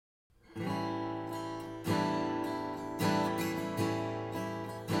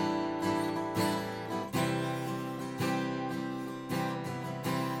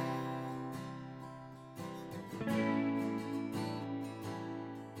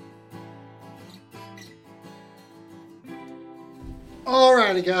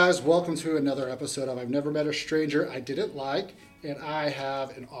Alrighty, guys, welcome to another episode of I've Never Met a Stranger I Didn't Like, and I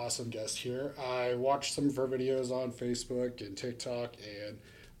have an awesome guest here. I watched some of her videos on Facebook and TikTok, and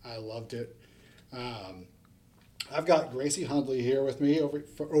I loved it. I've got Gracie Hundley here with me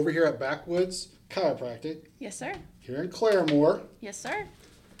over here at Backwoods Chiropractic. Yes, sir. Here in Claremore. Yes, sir.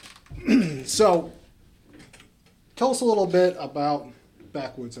 So, tell us a little bit about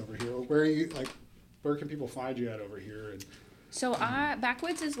Backwoods over here. Where can people find you at over here? So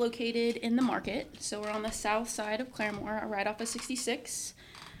Backwoods is located in the market. So we're on the south side of Claremore, right off of 66.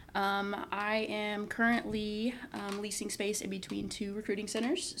 I am currently leasing space in between two recruiting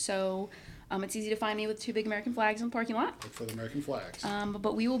centers. So it's easy to find me with two big American flags in the parking lot. Look for the American flags.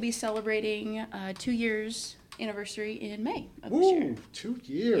 But we will be celebrating 2 years anniversary in May of this year. 2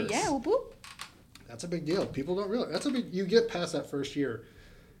 years. Yeah, whoop whoop. That's a big deal. People don't realize you get past that first year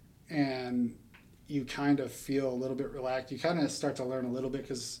and you kind of feel a little bit relaxed. You kind of start to learn a little bit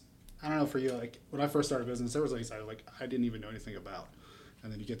because, I don't know, for you, like when I first started business, there was things I didn't even know anything about. And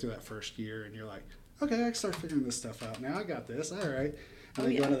then you get through that first year and you're like, okay, I can start figuring this stuff out. Now I got this. All right. And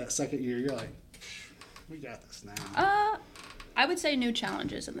then you go into that second year, you're like, we got this now. I would say new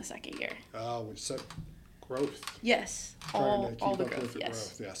challenges in the second year. So growth. Yes. All the growth,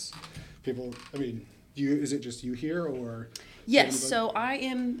 yes. Yes. People, is it just you here or? Yes, so I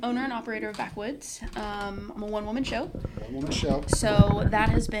am owner and operator of Backwoods. I'm a one-woman show. One-woman show. So that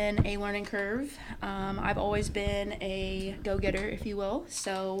has been a learning curve. I've always been a go-getter, if you will.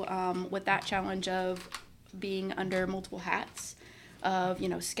 So with that challenge of being under multiple hats, of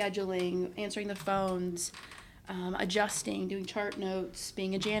scheduling, answering the phones, adjusting, doing chart notes,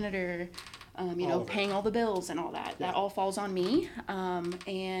 being a janitor, paying all the bills and all that. Yeah. That all falls on me.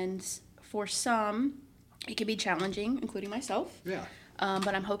 And for some, it can be challenging, including myself. Yeah.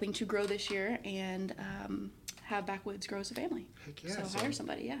 But I'm hoping to grow this year and have Backwoods grow as a family. Heck yeah. So hire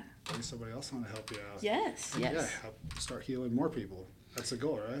somebody, yeah. Bring somebody else on to help you out. Yes. Yeah, help start healing more people. That's the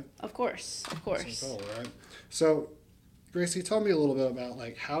goal, right? Of course. That's the goal, right? So, Gracie, tell me a little bit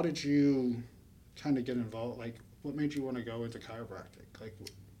about, how did you kind of get involved? What made you want to go into chiropractic?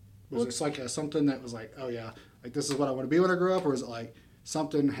 Was this something that was oh yeah, this is what I want to be when I grow up? Or is it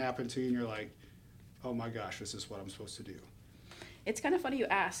something happened to you and you're like, oh my gosh, this is what I'm supposed to do? It's kind of funny you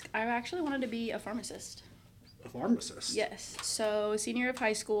ask. I actually wanted to be a pharmacist. A pharmacist? Yes. So senior year of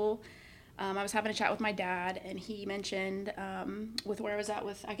high school, I was having a chat with my dad, and he mentioned with where I was at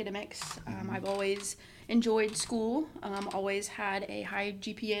with academics, I've always enjoyed school, always had a high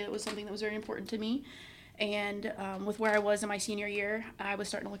GPA. That was something that was very important to me. And with where I was in my senior year, I was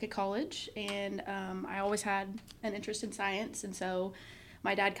starting to look at college, and I always had an interest in science, and so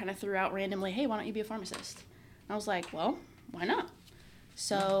my dad kind of threw out randomly, hey, why don't you be a pharmacist? And I was like, well, why not?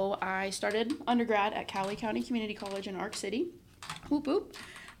 So I started undergrad at Cowley County Community College in Ark City. Whoop, whoop.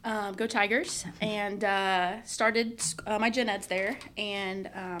 Go Tigers. And started my gen eds there. And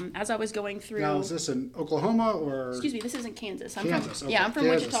as I was going through... Now, is this in Oklahoma or... Excuse me, this isn't Kansas. Kansas. Yeah, I'm from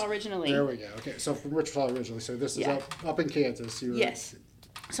Kansas. Wichita originally. There we go. Okay, so from Wichita originally. So this is up in Kansas. Yes.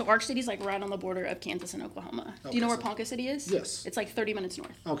 So Ark City's right on the border of Kansas and Oklahoma. Okay, do you know where Ponca City is? Yes. It's 30 minutes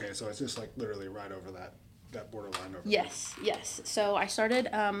north. Okay, so it's just literally right over that borderline over Yes. So I started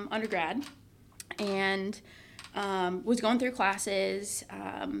undergrad and was going through classes,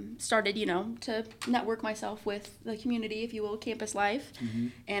 started, to network myself with the community, if you will, campus life. Mm-hmm.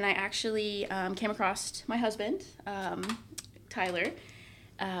 And I actually came across my husband, Tyler.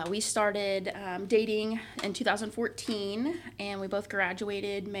 We started dating in 2014, and we both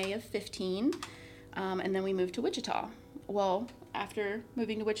graduated May of 15, and then we moved to Wichita. Well, after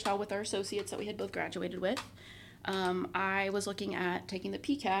moving to Wichita with our associates that we had both graduated with, I was looking at taking the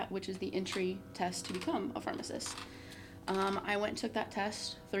PCAT, which is the entry test to become a pharmacist. I went and took that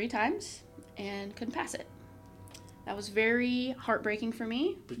test 3 times and couldn't pass it. That was very heartbreaking for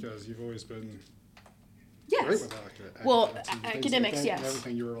me. Because you've always been... Yes. Great with academics, like yes. And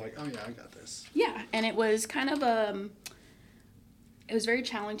everything, you were like, oh yeah, I got this. Yeah, and it was kind of it was very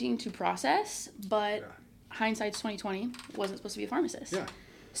challenging to process, but hindsight's 2020, wasn't supposed to be a pharmacist. Yeah.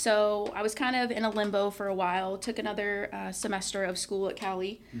 So I was kind of in a limbo for a while, took another semester of school at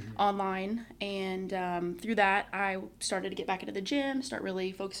Cowley online, and through that I started to get back into the gym, start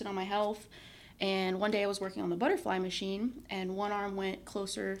really focusing on my health. And one day I was working on the butterfly machine, and one arm went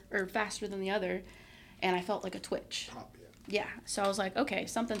faster than the other, and I felt like a twitch. Pop, yeah. So I was like, okay,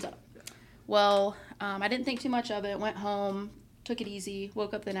 something's up. Yeah. Well, I didn't think too much of it, went home, took it easy,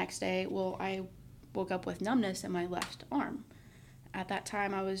 woke up the next day. Well, I woke up with numbness in my left arm. At that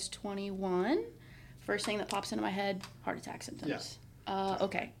time, I was 21. First thing that pops into my head, heart attack symptoms. Yeah.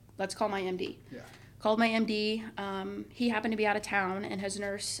 Okay, let's call my MD. Yeah. Called my MD. He happened to be out of town, and his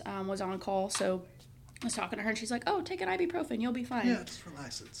nurse was on call. So I was talking to her, and she's like, "Oh, take an ibuprofen. You'll be fine." Yeah, just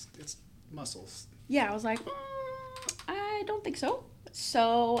relax. It's muscles. Yeah, I was like, I don't think so.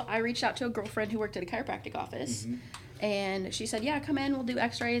 So I reached out to a girlfriend who worked at a chiropractic office. And she said, yeah, come in, we'll do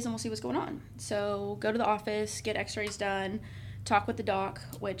x-rays and we'll see what's going on. So go to the office, get x-rays done, talk with the doc,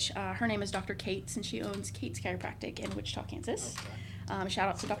 which her name is Dr. Cates, and she owns Cates Chiropractic in Wichita, Kansas. Okay. Shout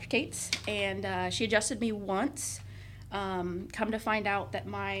out to Dr. Cates. And she adjusted me once. Come to find out that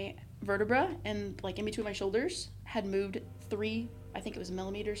my vertebra and like in between my shoulders had moved 3, I think it was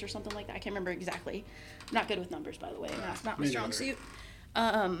millimeters or something like that. I can't remember exactly. I'm not good with numbers, by the way. That's not my strong suit.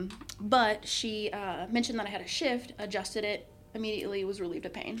 But she mentioned that I had a shift, adjusted it, immediately was relieved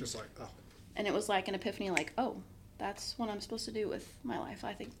of pain. Just like, oh. And it was like an epiphany, like, oh, that's what I'm supposed to do with my life.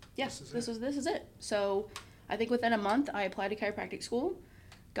 I think, yes, this is it. So I think within a month, I applied to chiropractic school,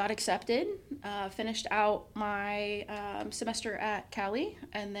 got accepted, finished out my semester at Cali,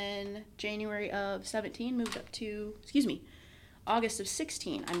 and then January of 17 moved up to, August of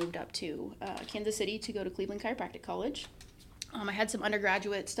 16, I moved up to Kansas City to go to Cleveland Chiropractic College. I had some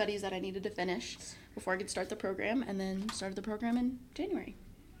undergraduate studies that I needed to finish before I could start the program, and then started the program in January.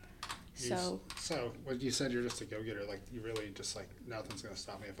 So when you said you're just a go-getter, like you really just like nothing's gonna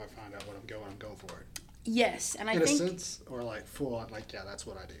stop me if I find out what I'm going for it. Yes, and I think in a sense, or like full on, like yeah, that's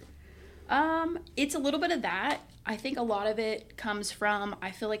what I do. It's a little bit of that. I think a lot of it comes from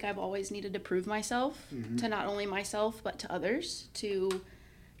I feel like I've always needed to prove myself to not only myself but to others, to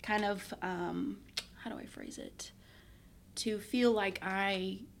kind of how do I phrase it? To feel like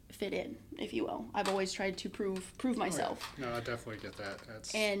I fit in, if you will. I've always tried to prove myself. Oh, yeah. No, I definitely get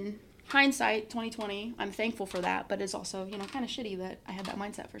that. And hindsight, 2020, I'm thankful for that, but it's also, kind of shitty that I had that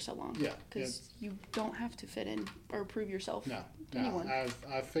mindset for so long. Yeah. Because you don't have to fit in or prove yourself to anyone.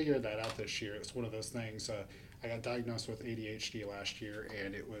 I've figured that out this year. It's one of those things. I got diagnosed with ADHD last year,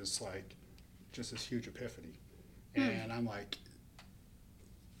 and it was like just this huge epiphany. And I'm like,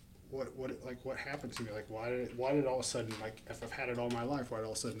 what happened to me? Like, why did all of a sudden, like, if I've had it all my life, why did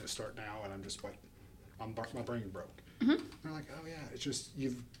all of a sudden it start now? And I'm just like, my brain broke. And I'm like, oh yeah, it's just,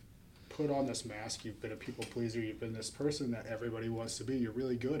 you've put on this mask, you've been a people pleaser, you've been this person that everybody wants to be. You're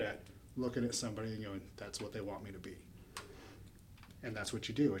really good at looking at somebody and going, that's what they want me to be. And that's what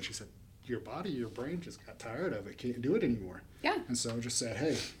you do. And she said, your body, your brain just got tired of it, can't do it anymore. Yeah. And so I just said,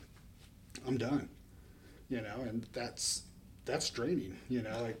 hey, I'm done. And that's draining,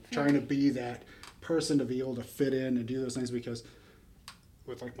 like trying to be that person to be able to fit in and do those things, because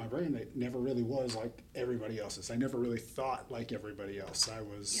with like my brain, it never really was like everybody else's. I never really thought like everybody else. I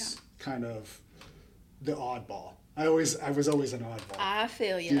was kind of the oddball. I was always an oddball. I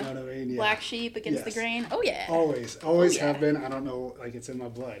feel you. You know what I mean? Yeah. Black sheep against the grain. Oh yeah. Always have been. I don't know, like it's in my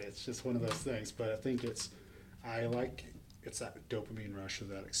blood. It's just one of those things. But I think it's that dopamine rush of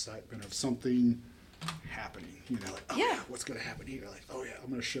that excitement of something happening, like, oh yeah, what's going to happen here? Like, oh yeah, I'm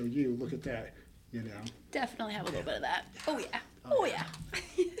going to show you, look at that, Definitely have a little bit of that. Oh yeah.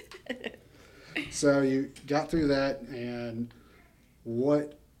 So you got through that, and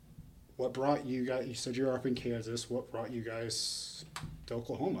what brought you guys, you said you're up in Kansas, what brought you guys to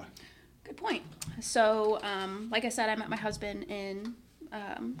Oklahoma? Good point. So, like I said, I met my husband in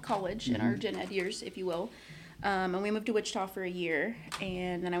college, in our gen ed years, if you will. And we moved to Wichita for a year,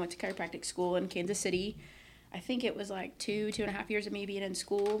 and then I went to chiropractic school in Kansas City. I think it was like 2.5 years of me being in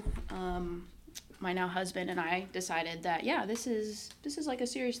school. My now husband and I decided that, yeah, this is like a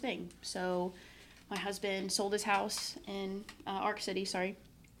serious thing. So my husband sold his house in Ark City,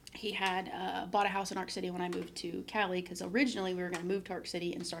 He had bought a house in Ark City when I moved to Cali, because originally we were going to move to Ark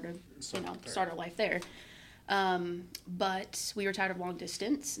City and start our life there. But we were tired of long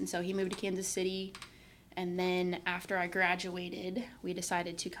distance, and so he moved to Kansas City. And then after I graduated, we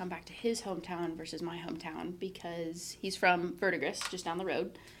decided to come back to his hometown versus my hometown, because he's from Verdigris, just down the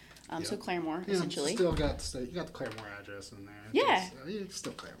road. So Claremore, essentially. You got the Claremore address in there. Yeah. It's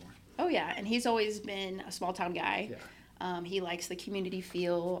still Claremore. Oh, yeah. And he's always been a small town guy. Yeah. He likes the community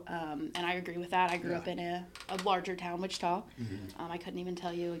feel, and I agree with that. I grew up in a larger town, Wichita. I couldn't even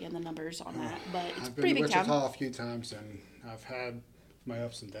tell you, again, the numbers on that, but it's a pretty big town. I've been to Wichita a few times, and I've had my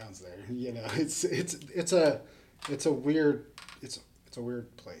ups and downs there. It's a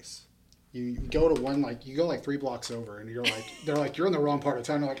weird place. You go to one, like you go like 3 blocks over, and you're like, they're like, you're in the wrong part of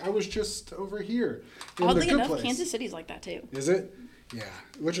town. You're like, I was just over here. Oddly enough, Kansas City's like that too. Is it? Yeah.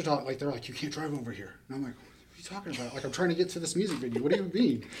 Wichita, like they're like, you can't drive over here, and I'm like, what are you talking about? Like, I'm trying to get to this music video. What do you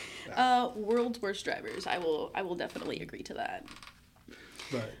mean? Yeah. World's worst drivers. I will definitely agree to that.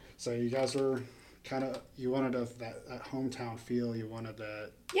 But so you guys were kind of, you wanted that hometown feel. You wanted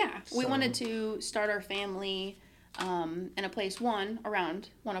that. Yeah, we wanted to start our family in a place, one, around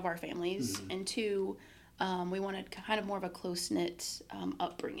one of our families, and two, we wanted kind of more of a close-knit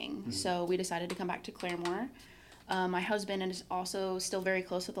upbringing. So we decided to come back to Claremore. My husband is also still very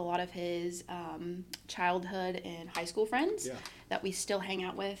close with a lot of his childhood and high school friends that we still hang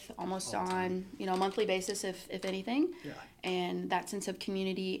out with almost on a monthly basis, if anything. Yeah. And that sense of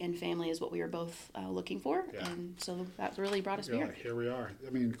community and family is what we were both looking for, and so that really brought us here. Here we are.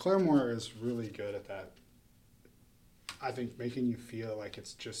 I mean, Claremore is really good at that. I think making you feel like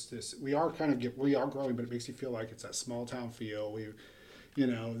it's just this. We are growing, but it makes you feel like it's that small town feel.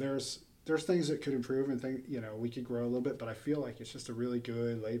 There's things that could improve and we could grow a little bit, but I feel like it's just a really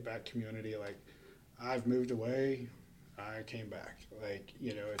good laid back community. Like, I've moved away, I came back. Like,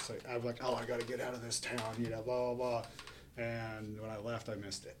 it's like I'm like, oh, I got to get out of this town, blah blah blah. And when I left, I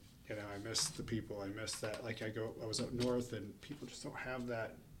missed it. I missed the people. I missed that. Like, I was up north, and people just don't have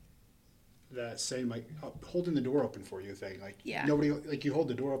that same, like, holding the door open for you thing. Like, nobody, like, you hold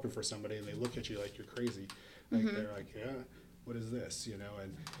the door open for somebody and they look at you like you're crazy. Like, they're like, yeah, what is this?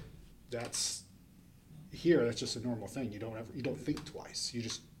 And that's just a normal thing. You don't think twice. You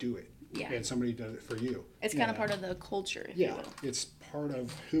just do it. Yeah. And somebody does it for you. It's kind of part of the culture. It's part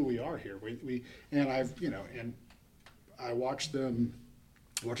of who we are here. And I watch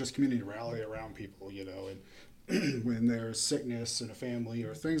this community rally around people, and when there's sickness in a family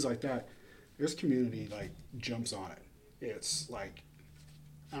or things like that, this community like jumps on it. It's like,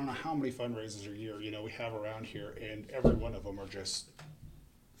 I don't know how many fundraisers a year, we have around here, and every one of them are just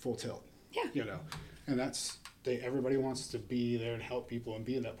full tilt. Yeah. And everybody wants to be there and help people and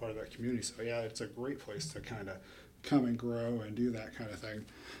be in that part of that community. So it's a great place to kind of come and grow and do that kind of thing.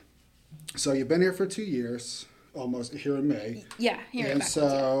 So you've been here for 2 years, almost, here in May. Yeah, here in Backwoods. And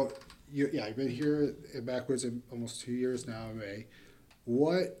so you've been here at Backwoods in almost 2 years now in May.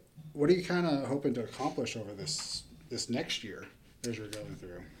 What are you kind of hoping to accomplish over this next year as you're going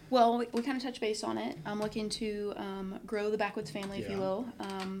through? Well, we kind of touch base on it. I'm looking to grow the Backwoods family, if you will,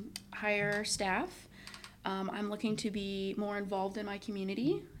 hire staff. I'm looking to be more involved in my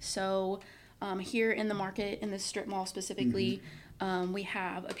community. So here in the market, in this strip mall specifically, we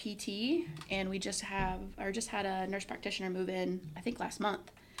have a PT, and we just had a nurse practitioner move in, I think last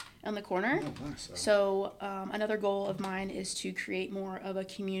month, on the corner. Oh, nice. So another goal of mine is to create more of a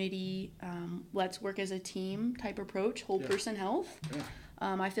community, let's work as a team type approach, whole person health. Yeah.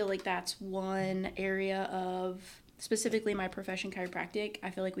 I feel like that's one area of, specifically my profession, chiropractic,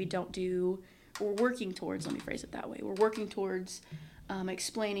 I feel like we're working towards, let me phrase it that way, we're working towards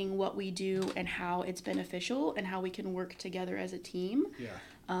explaining what we do and how it's beneficial and how we can work together as a team.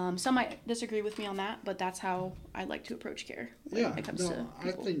 Yeah. Some might disagree with me on that, but that's how I like to approach care when it comes to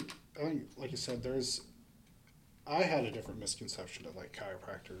people. I think, like you said, I had a different misconception of like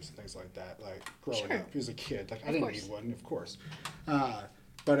chiropractors and things like that, like growing up as a kid. Like, I didn't need one, of course.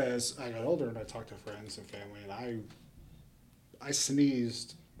 But as I got older and I talked to friends and family, and I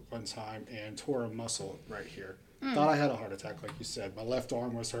sneezed one time and tore a muscle right here. Thought I had a heart attack, like you said. My left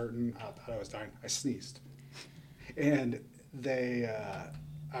arm was hurting. I thought I was dying. I sneezed. And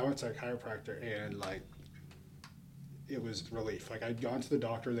I went to a chiropractor, and like, it was relief. Like, I'd gone to the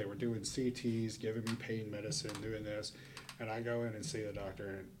doctor, they were doing CTs, giving me pain medicine, doing this, and I go in and see the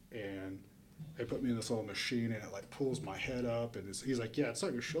doctor, and they put me in this little machine, and it like pulls my head up, and he's like, yeah, it's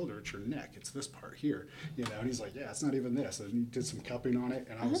not your shoulder, it's your neck, it's this part here, and he's like, yeah, it's not even this, and he did some cupping on it,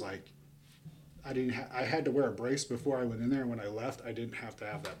 and I was like, I had to wear a brace before I went in there, and when I left, I didn't have to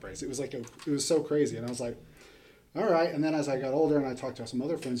have that brace. It was like, it was so crazy, and I was like, all right. And then as I got older and I talked to some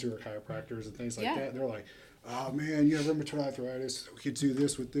other friends who were chiropractors and things like that, they're like, oh man, you have rheumatoid arthritis, we could do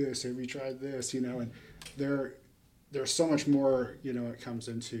this with this, have you tried this, and there's so much more, it comes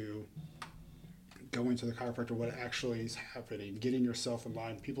into going to the chiropractor, what actually is happening, getting yourself in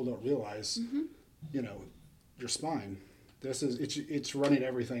line. People don't realize, your spine, it's running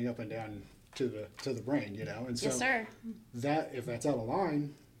everything up and down to the brain, and so yes, sir. If that's out of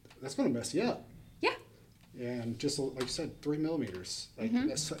line, that's going to mess you up. Yeah. And just like you said, 3 millimeters. Like,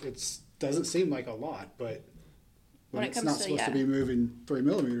 it doesn't seem like a lot, but when it's not supposed to be moving 3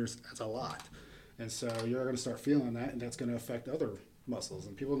 millimeters, that's a lot. And so you're going to start feeling that, and that's going to affect other muscles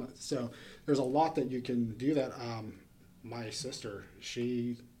and people. So there's a lot that you can do that. My sister,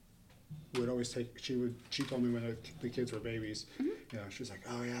 she would always she told me when the kids were babies, she's like,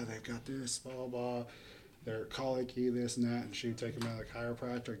 oh yeah, they've got this, blah, blah, blah. They're colicky, this and that. And she'd take them out of the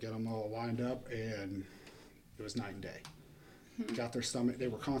chiropractor, get them all lined up, and it was night and day. Got their stomach, they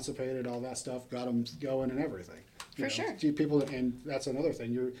were constipated, all that stuff, got them going and everything. For sure. People, and that's another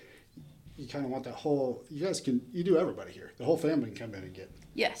thing. you kind of want that whole, you do everybody here. The whole family can come in and get.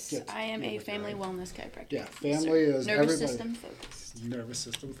 Yes, I am a family wellness chiropractor. Yeah, family is nervous everybody. System focused. Nervous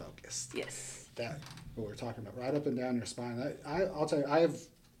system focused. Yes. That, what we're talking about, right up and down your spine. I'll tell you, I've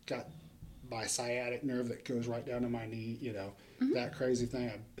got my sciatic nerve that goes right down to my knee, that crazy thing.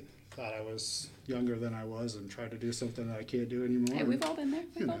 I thought I was younger than I was and tried to do something that I can't do anymore. Hey, we've all been there.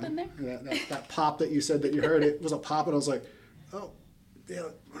 We've all been there. That pop that you said that you heard, it was a pop, and I was like, oh, yeah,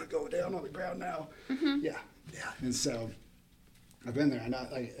 I'm going to go down on the ground now. Yeah. And so I've been there, and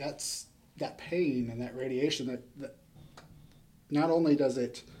that's that pain and that radiation that not only does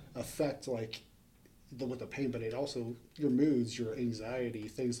it affect with the pain, but it also, your moods, your anxiety,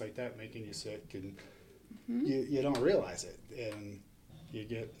 things like that, making you sick, and you don't realize it, and you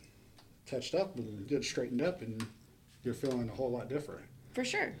get touched up and get straightened up, and you're feeling a whole lot different. For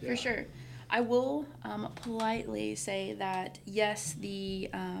sure. I will politely say that, yes, the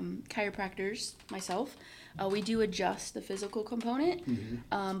chiropractors, myself, we do adjust the physical component,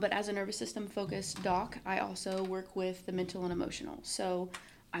 but as a nervous system focused doc, I also work with the mental and emotional. So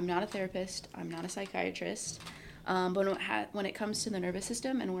I'm not a therapist, I'm not a psychiatrist, but when it comes to the nervous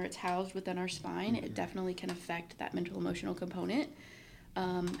system and where it's housed within our spine, it definitely can affect that mental emotional component.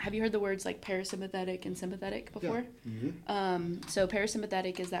 Have you heard the words like parasympathetic and sympathetic before? Yeah. So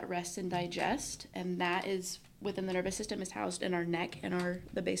parasympathetic is that rest and digest, and that is within the nervous system, is housed in our neck and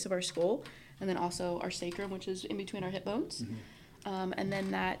the base of our skull, and then also our sacrum, which is in between our hip bones. And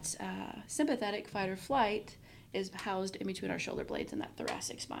then that sympathetic fight or flight is housed in between our shoulder blades and that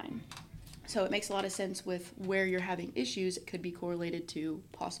thoracic spine. So it makes a lot of sense with where you're having issues. It could be correlated to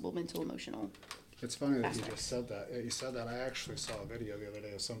possible mental emotional. It's funny that aspects. You just said that. You said that. I actually saw a video the other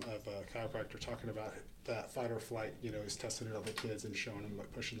day of a chiropractor talking about that fight or flight. He's testing it on the kids and showing them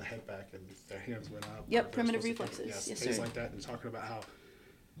pushing the head back and their hands went up. Yep, primitive reflexes. Yes, things sir. like that, and talking about how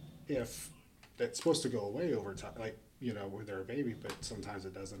if it's supposed to go away over time, when they're a baby, but sometimes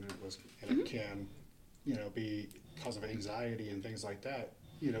it doesn't. It can, be cause of anxiety and things like that.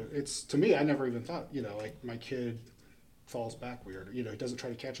 It's, to me, I never even thought, my kid falls back weird. He doesn't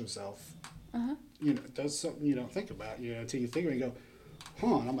try to catch himself. Does something you don't think about, until you think and you go,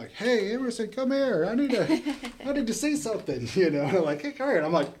 huh? And I'm like, hey, Emerson, come here. I need to say something, And I'm like, hey, come here. And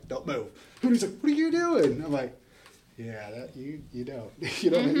I'm like, don't move. And he's like, what are you doing? I'm like, yeah, that you don't,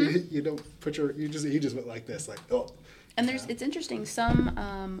 you don't put you just went like this, like, oh. And it's interesting.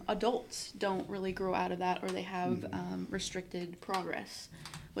 Some adults don't really grow out of that, or they have restricted progress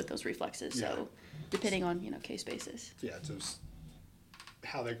with those reflexes. Yeah. So depending on case basis. Yeah, it's just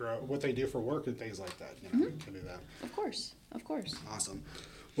how they grow, what they do for work and things like that. Can do that. Of course. Awesome.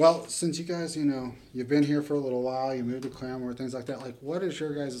 Well, since you guys, you've been here for a little while, you moved to Claremore, things like that. Like, what is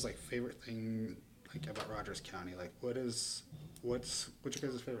your guys' favorite thing about Rogers County? Like, what's your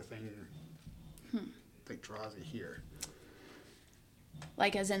guys' favorite thing that draws you here?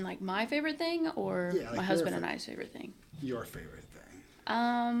 Like, as in, my favorite thing, or my husband and I's favorite thing? Your favorite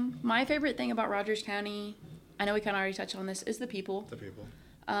thing. My favorite thing about Rogers County, I know we kind of already touched on this, is the people. The people.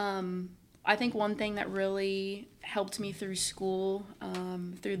 I think one thing that really helped me through school,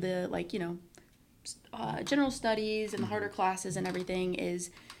 through the, general studies and the harder classes and everything,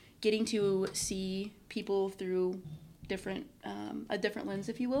 is getting to see people through a different lens,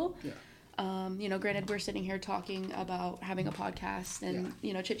 if you will. Yeah. Granted, we're sitting here talking about having a podcast and,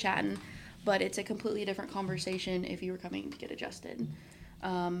 chit-chatting, but it's a completely different conversation if you were coming to get adjusted.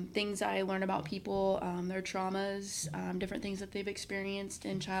 Things I learn about people, their traumas, different things that they've experienced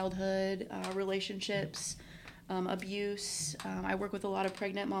in childhood, relationships, abuse. I work with a lot of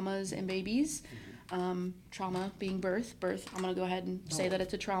pregnant mamas and babies. Trauma being birth. I'm going to go ahead and say that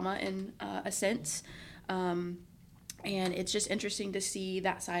it's a trauma in a sense. And it's just interesting to see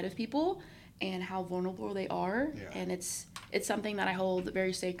that side of people and how vulnerable they are. Yeah. And it's something that I hold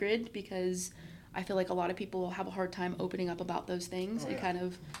very sacred, because I feel like a lot of people have a hard time opening up about those things and kind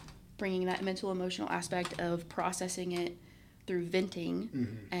of bringing that mental emotional aspect of processing it through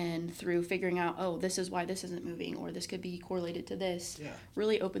venting and through figuring out, oh, this is why this isn't moving, or this could be correlated to this. Yeah.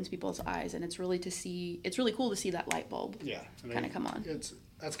 Really opens people's eyes, and it's really cool to see that light bulb kind of come on.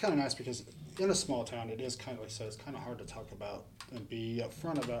 That's kind of nice, because in a small town, it is kind of, like I said, it's kind of hard to talk about and be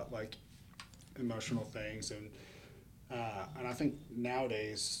upfront about emotional things, and I think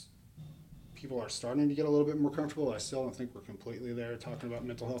nowadays people are starting to get a little bit more comfortable. I still don't think we're completely there talking about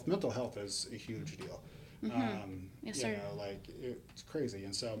mental health. Mental health is a huge deal. Yes, sir. It's crazy,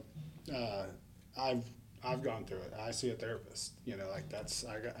 and so I've gone through it. I see a therapist.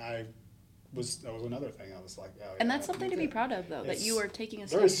 that was another thing. I was like, oh, yeah, and that's something to be proud of, though, that you are taking a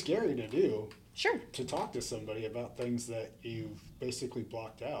step. Very scary to do. Sure. To talk to somebody about things that you've basically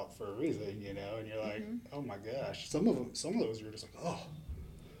blocked out for a reason, you know, and you're like, oh my gosh. Some of those you're just like, oh,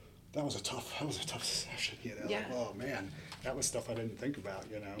 that was a tough session, you know. Yeah. Like, oh man, that was stuff I didn't think about,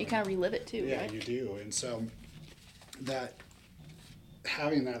 you know. You kind of relive it too, yeah, right? you do. And so that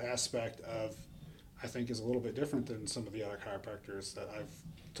having that aspect of, I think, is a little bit different than some of the other chiropractors that I've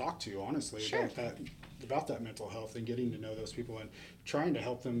talked to, honestly, Sure. about that mental health and getting to know those people and trying to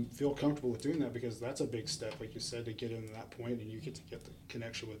help them feel comfortable with doing that, because that's a big step, like you said, to get into that point, and you get to get the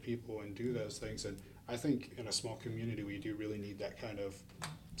connection with people and do those things. And I think in a small community, we do really need that kind of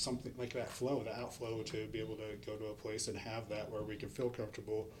something like that flow, the outflow, to be able to go to a place and have that where we can feel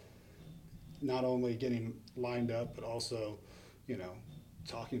comfortable, not only getting lined up, but also, you know,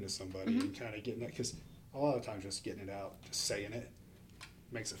 talking to somebody and kind of getting that, because a lot of times just getting it out, just saying it,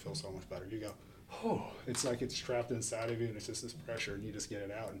 makes it feel so much better. You go, oh, it's like it's trapped inside of you, and it's just this pressure, and you just get it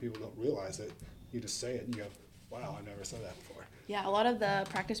out, and people don't realize it. You just say it, and you go, wow, I never said that before. Yeah, a lot of the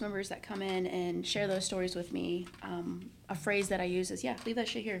practice members that come in and share those stories with me, a phrase that I use is, leave that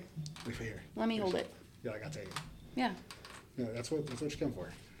shit here. Leave it here. Let me hold it. Yeah, I got to take it. Yeah. Yeah, that's what you come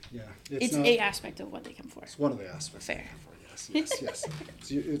for. Yeah. It's a aspect of what they come for. It's one of the aspects. Fair. Yes.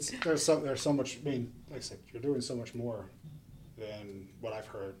 There's so much. I mean, like I said, you're doing so much more than what I've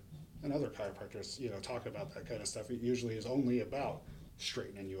heard and other chiropractors, you know, talk about that kind of stuff. It usually is only about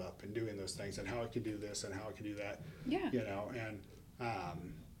straightening you up and doing those things and how I could do this and how I could do that. Yeah. You know, and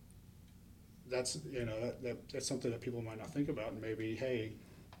that's, you know, that's something that people might not think about, and maybe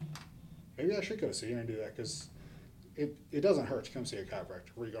I should go see her and do that, because it doesn't hurt to come see a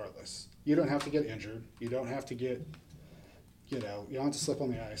chiropractor regardless. You don't have to get injured. You don't have to get, you know, you don't have to slip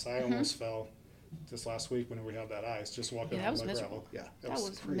on the ice. I almost fell this last week when we had that ice, just walking on the gravel. Yeah, that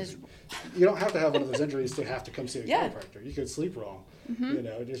was crazy. Miserable. You don't have to have one of those injuries to have to come see a Yeah. chiropractor. You could sleep wrong. You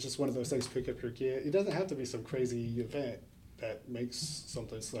know, it's just one of those things. Pick up your kid. It doesn't have to be some crazy event that makes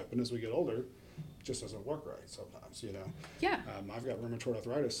something slip. And as we get older, it just doesn't work right sometimes. You know. Yeah. I've got rheumatoid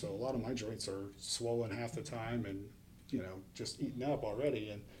arthritis, so a lot of my joints are swollen half the time, and you know, just eaten up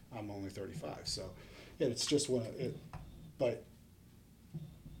already. And I'm only 35, so it's just but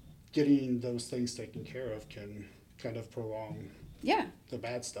getting those things taken care of can kind of prolong the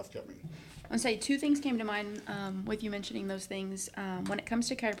bad stuff coming. I'll say two things came to mind with you mentioning those things. When it comes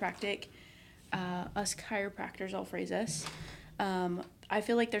to chiropractic, us chiropractors, I'll phrase us, I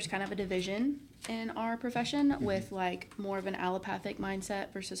feel like there's kind of a division in our profession with like more of an allopathic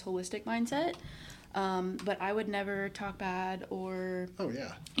mindset versus holistic mindset. But I would never talk bad or,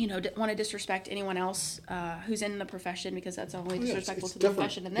 you know, want to disrespect anyone else who's in the profession, because that's not only disrespectful to the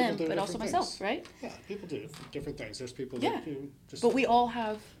profession and them, but also myself, right? Yeah, people do different things. There's people that do just... But we all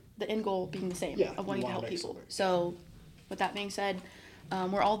have the end goal being the same, of wanting to help people. Something. So with that being said,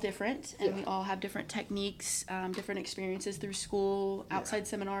 we're all different, and we all have different techniques, different experiences through school, outside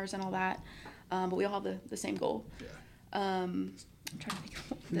seminars and all that. But we all have the same goal. Yeah. I'm trying to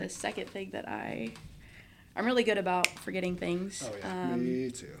think of the second thing that I'm really good about forgetting things. Oh yeah,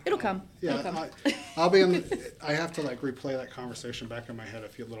 me too. It'll come. Yeah, It'll come. I'll be in. I have to like replay that conversation back in my head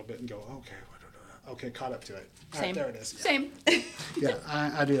a little bit and go, okay, caught up to it. All right, there it is. Yeah. Same. Yeah,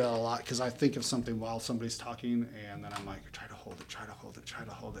 I do that a lot, because I think of something while somebody's talking, and then I'm like, try to hold it.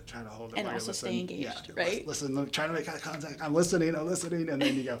 And also stay engaged, right? Listen, try to make eye contact. I'm listening, and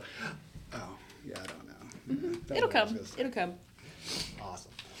then you go, oh, yeah, I don't know. Mm-hmm. It'll come.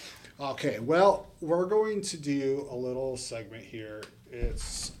 Awesome. Okay, well, we're going to do a little segment here.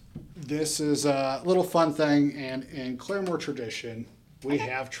 This is a little fun thing, and in Claremore tradition, we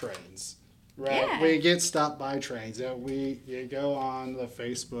have trains, right? Yeah. We get stopped by trains. You go on the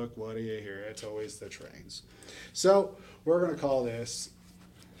Facebook, what do you hear? It's always the trains. So we're going to call this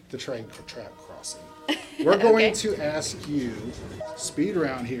the train track crossing. We're going to ask you, speed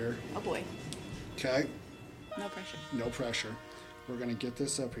round here. Oh boy. Okay. No pressure. No pressure. We're gonna get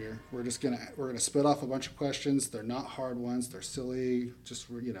this up here. We're gonna spit off a bunch of questions. They're not hard ones. They're silly. Just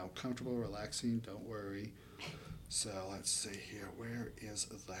comfortable, relaxing. Don't worry. So let's see here. Where is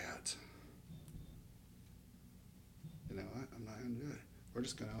that? You know what? I'm not gonna do it. I'm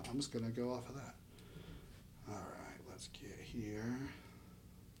just gonna go off of that. All right. Let's get here.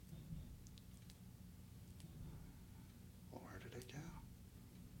 Where did it go?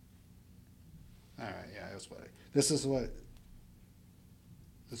 All right. Yeah, that's what. This is what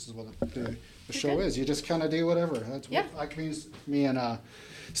the show is. You just kind of do whatever. That's what, like me and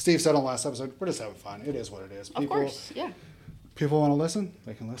Steve said on the last episode, we're just having fun. It is what it is. Of course, yeah. People want to listen,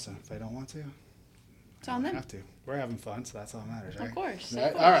 they can listen. If they don't want to, it's on them. Have to. We're having fun, so that's all that matters, right? Of course.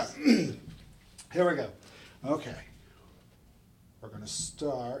 Right? All right. Here we go. Okay. We're going to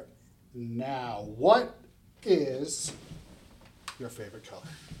start now. What is your favorite color?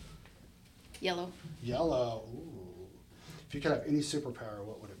 Yellow. Yellow. Ooh. If you could have any superpower,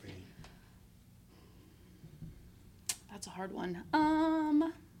 what would it be? That's a hard one.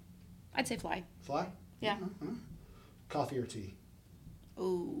 I'd say fly. Fly? Yeah. Uh-huh. Coffee or tea?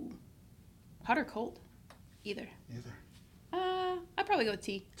 Ooh. Hot or cold? Either. Either. I'd probably go with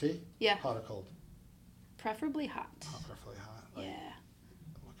tea. Tea? Yeah. Hot or cold? Preferably hot. Hot, preferably hot. Like, Yeah.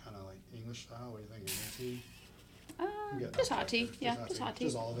 what kind of like English style? What do you think? Indian tea? Just hot tea. Yeah, just hot tea.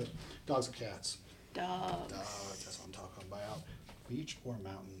 Just all of it. Dogs or cats? Dogs. Dogs. That's what I'm talking about. Beach or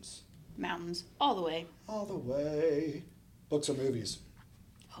mountains? Mountains. All the way. All the way. Books or movies?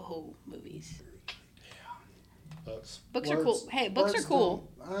 Oh, movies. Books. Books are cool. Hey, books are cool.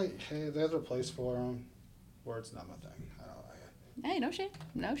 Hey, there's a place for them. Words not my thing. I don't like it. Hey, no shame.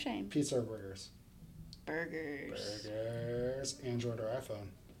 No shame. Pizza or burgers? Burgers. Burgers. Android or iPhone?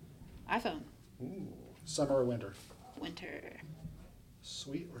 iPhone. Ooh. Summer or winter? Winter.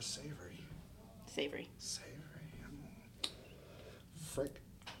 Sweet or savory? Savory. Savory.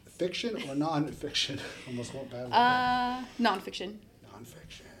 Fiction or non-fiction? Almost went bad. Nonfiction.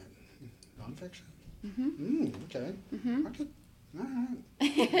 Non-fiction. Non-fiction? Mm-hmm. Okay. Mm-hmm. I could. All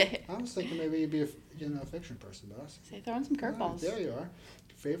right. I was thinking maybe you'd be a fiction person, but I was. Say, throwing some curveballs. There you are.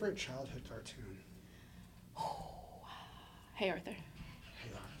 Favorite childhood cartoon? Hey, Arthur.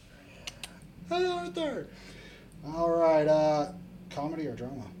 Hey Arthur. All right. Comedy or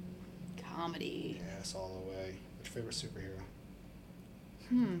drama? Comedy. Yes, all the way. What's your favorite superhero?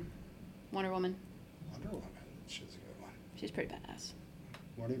 Wonder Woman. Wonder Woman. She's a good one. She's pretty badass.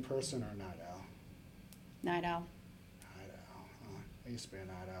 Morning person or night owl? Night owl. Night owl. I used to be a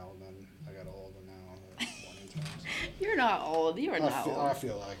night owl, then I got old, and now I'm morning times. You're not old. You are not old. I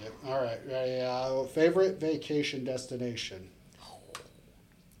feel like it. All right. Ready? Favorite vacation destination?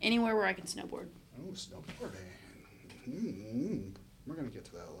 Anywhere where I can snowboard. Oh, snowboarding. We're going to get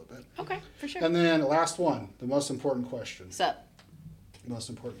to that a little bit. Okay, for sure. And then last one, the most important question. What's up? Most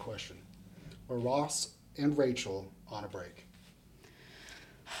important question. Were Ross and Rachel on a break?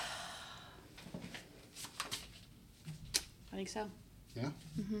 I think so. Yeah?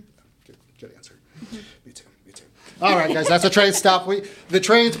 Mm-hmm. Good answer. Mm-hmm. Me too. All right, guys, that's a train stop. The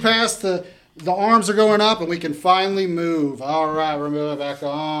train's passed, the arms are going up, and we can finally move. All right, we're moving back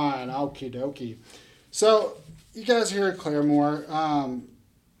on. Okie dokie. So, you guys here at Claremore,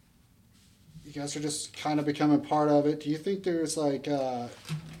 you guys are just kind of becoming part of it. Do you think there's like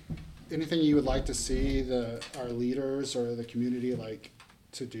anything you would like to see our leaders or the community like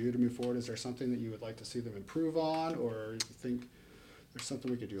to do to move forward? Is there something that you would like to see them improve on, or you think there's something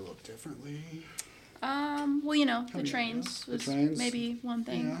we could do a little differently? Well, the trains was maybe one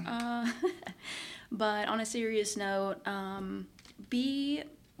thing. Yeah. But on a serious note, we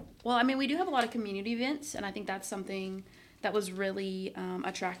do have a lot of community events, and I think that's something that was really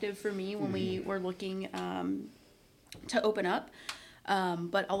attractive for me when we were looking to open up.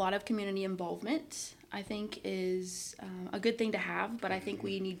 But a lot of community involvement, I think, is a good thing to have, but I think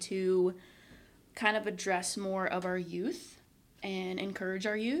we need to kind of address more of our youth and encourage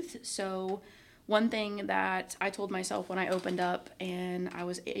our youth. So one thing that I told myself when I opened up, and I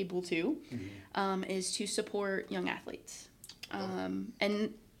was able to, is to support young athletes.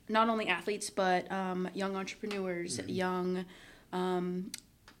 And not only athletes, but young entrepreneurs, young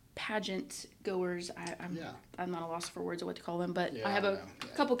pageant goers. I'm not a loss for words of what to call them, but I have a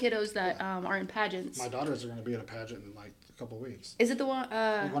couple kiddos that are in pageants. My daughters are going to be in a pageant in like a couple weeks. Is it the one?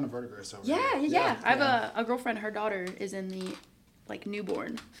 We won a vertigrace over Yeah. I have a girlfriend. Her daughter is in the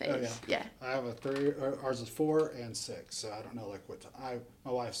newborn phase. Oh, yeah. I have a 3. Ours is 4 and 6. So I don't know what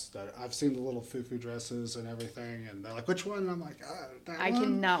my wife's. I've seen the little foo-foo dresses and everything, and they're like, "Which one?" And I'm like, "That I one?"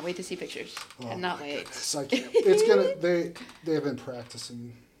 cannot wait to see pictures. Cannot wait. It's gonna. They've been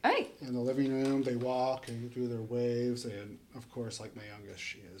practicing. Hey. In the living room, they walk and do their waves, and of course, like my youngest,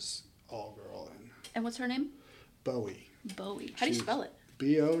 she is all girl And what's her name? Bowie. Bowie. How do you spell it?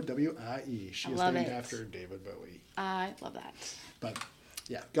 Bowie. She is named after David Bowie. I love that. But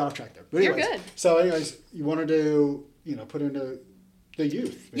yeah, got off track there. But anyways, you're good. So anyways, you wanted to put into the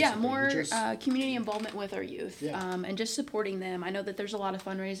youth. Basically. Yeah, more community involvement with our youth. Yeah. And just supporting them. I know that there's a lot of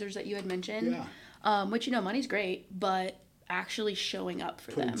fundraisers that you had mentioned. Yeah. Which money's great, but actually showing up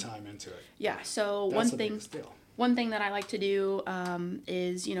for putting them. Time into it. Yeah. So That's the biggest deal. One thing that I like to do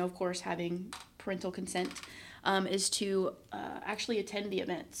is of course having parental consent is to actually attend the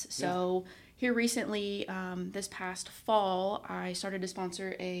events. So here recently, this past fall, I started to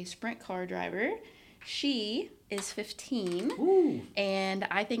sponsor a sprint car driver She is 15, Ooh. and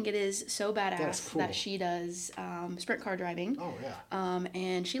I think it is so That's badass cool. that she does sprint car driving. Oh, yeah.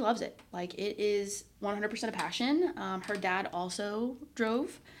 And she loves it. Like, it is 100% a passion. Her dad also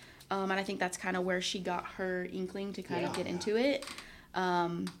drove, and I think that's kind of where she got her inkling to kind of get into it.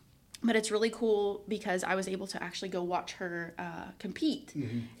 But it's really cool because I was able to actually go watch her compete.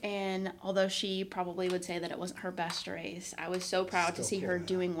 And although she probably would say that it wasn't her best race, I was so proud to see her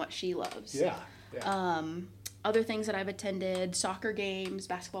doing what she loves. Yeah. Other things that I've attended, soccer games,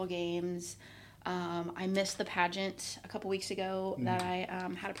 basketball games. I missed the pageant a couple weeks ago that I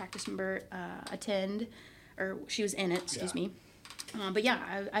had a practice member attend, or she was in it, excuse me. But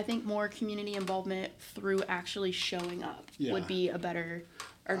yeah, I think more community involvement through actually showing up would be a better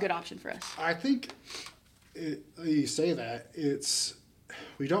or good option for us. I think you say that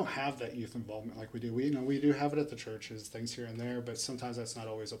we don't have that youth involvement like we do. We do have it at the churches, things here and there, but sometimes that's not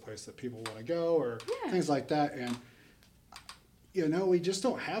always a place that people want to go or things like that. And we just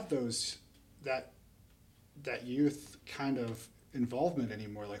don't have that youth kind of involvement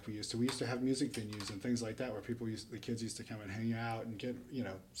anymore like we used to. We used to have music venues and things like that where the kids used to come and hang out and get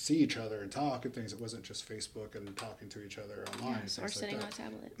see each other and talk and things. It wasn't just Facebook and talking to each other online. Or sitting on a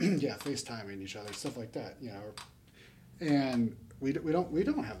tablet. Yeah, FaceTiming each other, stuff like that. And we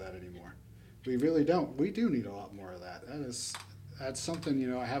don't have that anymore. We really don't. We do need a lot more of that. That's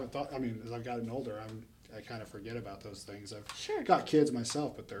something I haven't thought. I mean, as I've gotten older, I kind of forget about those things. I've got kids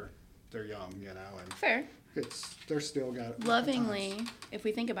myself, but they're young, and Fair. They're still got lovingly. If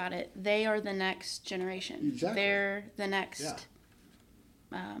we think about it, they are the next generation. Exactly. They're the next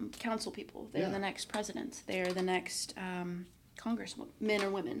council people. They're the next presidents. They're the next congressmen or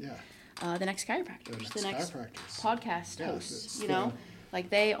women. Yeah. The next chiropractors. The next chiropractors. Podcast hosts. Like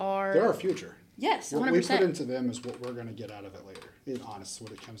they're our future. Yes, 100%. What we put into them is what we're going to get out of it later. In honest,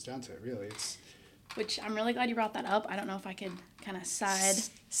 what it comes down to, really, Which I'm really glad you brought that up. I don't know if I could kind of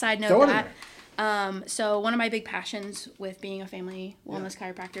side note that. So one of my big passions with being a family wellness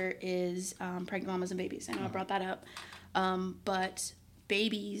chiropractor is pregnant mamas and babies. I know I brought that up. But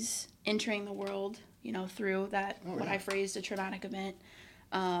babies entering the world, through that, what I phrased a traumatic event,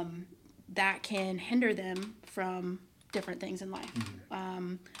 that can hinder them from different things in life.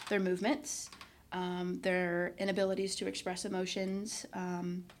 Their movements, their inabilities to express emotions,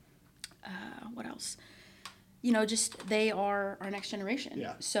 what else? Just they are our next generation.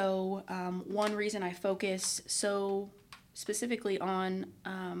 Yeah. So one reason I focus so specifically on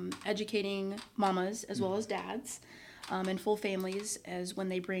educating mamas as well as dads and full families as when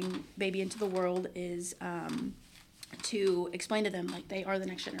they bring baby into the world is to explain to them like they are the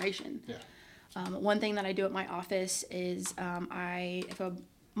next generation. Yeah. One thing that I do at my office is if a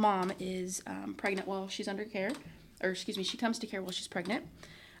mom is pregnant while she's under care, she comes to care while she's pregnant.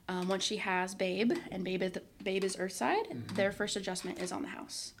 Once she has babe and babe is earthside, their first adjustment is on the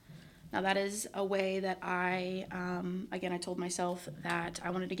house. Now that is a way that I told myself that I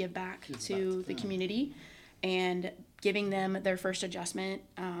wanted to give back to the community and giving them their first adjustment,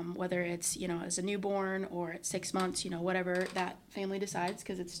 whether it's, as a newborn or at 6 months, whatever that family decides,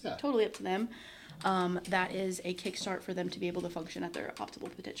 because it's totally up to them. That is a kickstart for them to be able to function at their optimal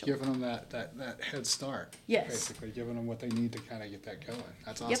potential. Giving them that head start. Yes. Basically, giving them what they need to kind of get that going.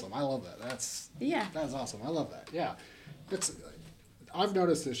 That's awesome. I love that. That's awesome. I love that. Yeah. I've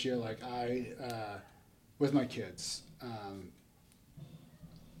noticed this year, like with my kids,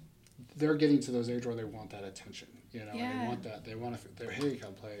 they're getting to those age where they want that attention. And they want that. They want to. Hey,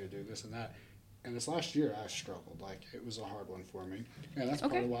 come play or do this and that. And this last year, I struggled. Like, it was a hard one for me. And that's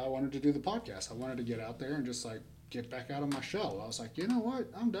part of why I wanted to do the podcast. I wanted to get out there and just, like, get back out of my shell. I was like, you know what?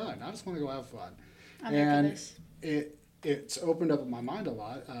 I'm done. I just want to go have fun. And it's opened up my mind a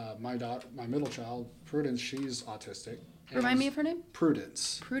lot. My middle child, Prudence, she's autistic. Remind me of her name?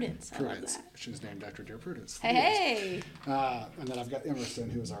 Prudence. I love that. She's named after Dear Prudence. Hey! And then I've got Emerson,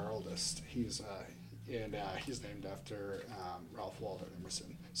 who's our oldest. He's named after Ralph Waldo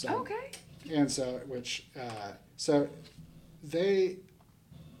Emerson. So, and so,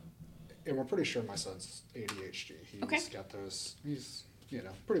 and we're pretty sure my son's ADHD. He's got those, he's,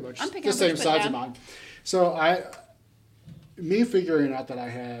 pretty much the same size of mine. So me figuring out that I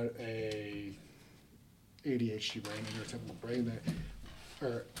had a ADHD brain, a neurotypical brain,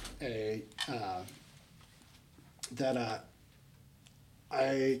 that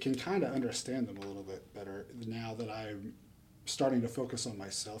I can kind of understand them a little bit better now that I'm starting to focus on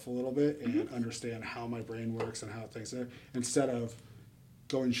myself a little bit and understand how my brain works and how things are, instead of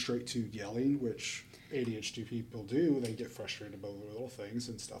going straight to yelling, which ADHD people do. They get frustrated about little things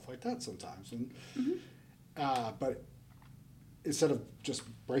and stuff like that sometimes. And but instead of just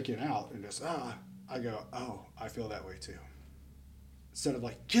breaking out and just I go, oh, I feel that way too. Instead of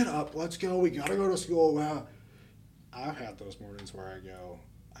like, get up, let's go, we gotta go to school. Well, I've had those mornings where I go,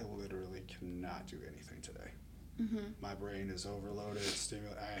 I literally cannot do anything today. Mm-hmm. My brain is overloaded,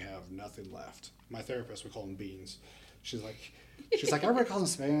 I have nothing left. My therapist, we call them beans. She's like, everybody calls them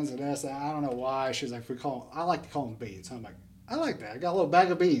spans and this. I don't know why. She's like, I like to call them beans. I'm like, I like that. I got a little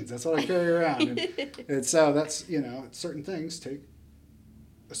bag of beans. That's what I carry around. And so that's, certain things take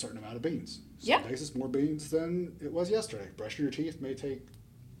a certain amount of beans. Some days it's more beans than it was yesterday. Brushing your teeth may take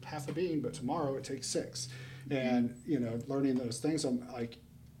half a bean, but tomorrow it takes 6. And, learning those things, I'm like,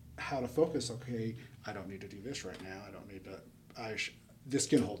 how to focus. Okay, I don't need to do this right now. I don't need to, this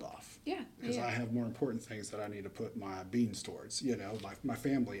can hold off. Yeah. Because I have more important things that I need to put my beans towards, my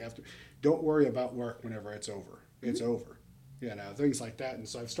family. Don't worry about work whenever it's over. It's over. Things like that. And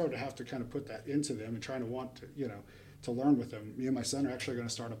so I've started to have to kind of put that into them and trying to want to, to learn with them. Me and my son are actually going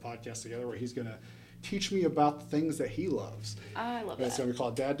to start a podcast together where he's going to teach me about the things that he loves. I love that. So we call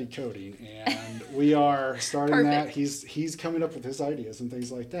it Dad Decoding. And we are starting that. He's coming up with his ideas and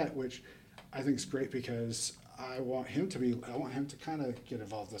things like that, which I think is great because I want him to kind of get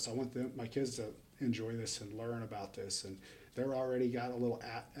involved in this. I want my kids to enjoy this and learn about this. And they're already got a little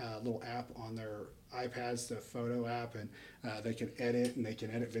app on their iPads, the photo app, and they can edit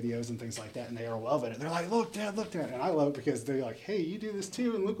videos and things like that. And they are loving it. They're like, look, Dad, look, Dad. And I love it because they're like, hey, you do this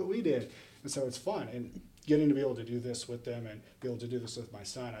too, and look what we did. And so it's fun. And getting to be able to do this with them and be able to do this with my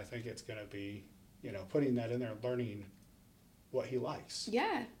son, I think it's going to be, putting that in there and learning what he likes.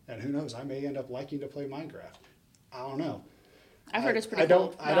 Yeah. And who knows, I may end up liking to play Minecraft. I don't know. I've heard it's pretty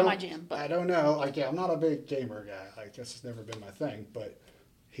cool. Not my jam, but I don't know. I'm not a big gamer guy. Guess it's never been my thing. But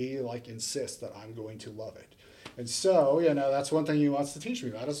he insists that I'm going to love it. And so, that's one thing he wants to teach me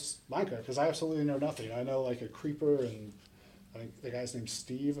about is Minecraft because I absolutely know nothing. I know like a creeper and I think the guy's name's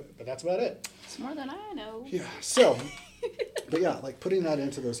Steve, but that's about it. It's more than I know. Yeah. So, but yeah, like putting that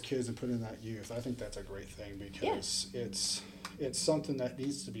into those kids and putting that youth, I think that's a great thing because it's something that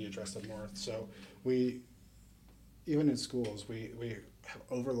needs to be addressed more. So even in schools, we have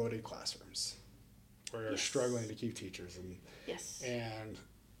overloaded classrooms. We're struggling to keep teachers, and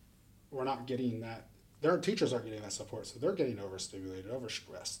we're not getting that. Their teachers aren't getting that support, so they're getting overstimulated,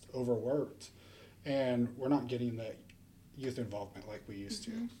 overstressed, overworked, and we're not getting that youth involvement like we used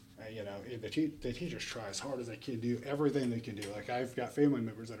to. The teachers try as hard as they can do everything they can do. Like I've got family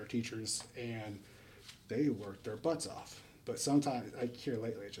members that are teachers, and they work their butts off. But sometimes, like here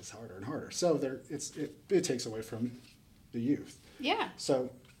lately, it's just harder and harder. So it takes away from the youth. Yeah.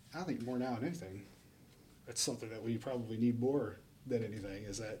 So I think more now than anything, it's something that we probably need more than anything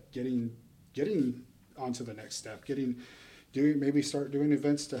is that getting onto the next step, start doing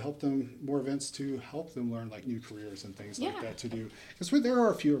events to help them, more events to help them learn like new careers and things like that to do. Because there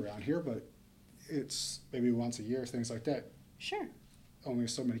are a few around here, but it's maybe once a year, things like that. Sure. Only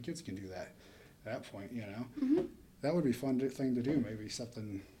so many kids can do that at that point, Mm-hmm. That would be a fun thing to do. Maybe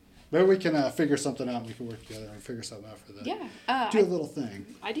we can figure something out. We can work together and figure something out for that. Yeah. Do a little thing.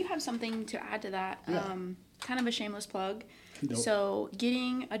 I do have something to add to that. Yeah. Kind of a shameless plug. Nope. So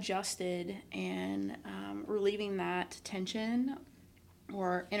getting adjusted and relieving that tension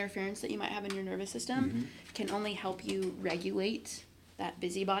or interference that you might have in your nervous system can only help you regulate that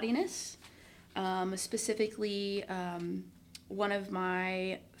busybodiness. Specifically, one of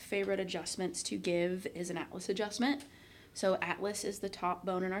my favorite adjustments to give is an atlas adjustment. So atlas is the top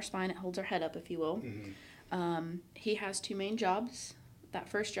bone in our spine. It holds our head up, if you will. Mm-hmm. He has 2 main jobs. That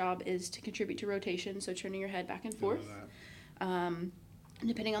first job is to contribute to rotation, so turning your head back and forth.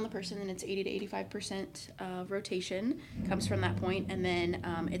 Depending on the person, then it's 80 to 85% of rotation comes from that point. And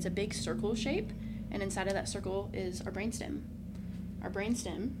then it's a big circle shape, and inside of that circle is our brainstem. Our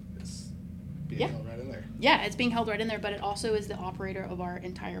brainstem being held right in there. Yeah, it's being held right in there, but it also is the operator of our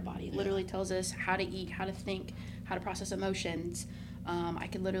entire body. It literally tells us how to eat, how to think, how to process emotions. I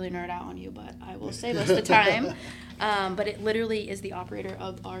could literally nerd out on you, but I will save us the time. But it literally is the operator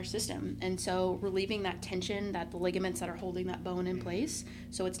of our system. And so relieving that tension, the ligaments that are holding that bone in place,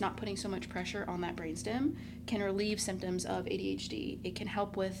 so it's not putting so much pressure on that brainstem, can relieve symptoms of ADHD. It can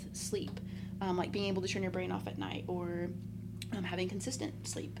help with sleep, like being able to turn your brain off at night or having consistent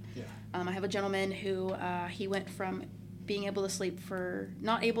sleep. Yeah. I have a gentleman who he went from being able to sleep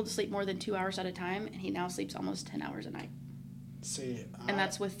not able to sleep more than 2 hours at a time, and he now sleeps almost 10 hours a night. And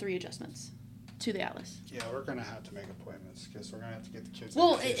that's with 3 adjustments to the atlas. Yeah, we're going to have to make appointments because we're going to have to get the kids.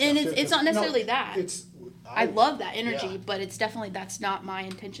 Well, and it's not necessarily that. I love that energy, but it's definitely, that's not my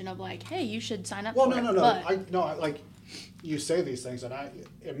intention of like, hey, you should sign up for it. No, like you say these things, and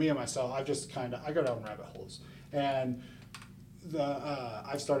me and myself, I just I go down rabbit holes. And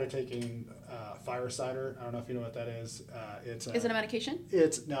I've started taking fire cider. I don't know if you know what that is. Is it a medication?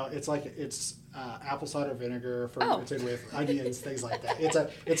 It's apple cider vinegar. Fermented with onions, things like that.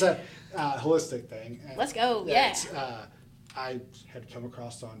 It's a holistic thing. And let's go. Yeah. I had come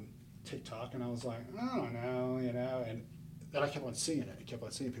across on TikTok, and I was like, I don't know, and then I kept on seeing it. I kept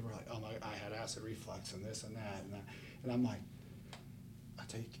on seeing people were like, oh my, I had acid reflux and this and that, and I'm like,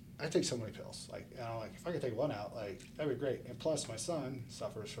 I take so many pills. Like, and I'm like, if I could take one out, like, that'd be great. And plus, my son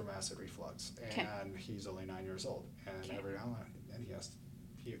suffers from acid reflux, and he's only 9 years old. And every now and then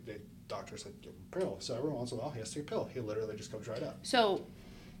the doctor said, give him a pill. So every once in a while, he has to take a pill. He literally just comes right up. So,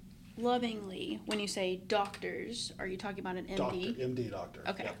 lovingly, when you say doctors, are you talking about an MD? MD doctor.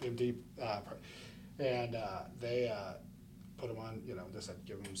 Okay. Yep, MD. And they put him on, they said,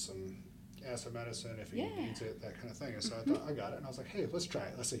 give him some acid medicine if he needs it, that kind of thing. And so I thought, I got it. And I was like, hey, let's try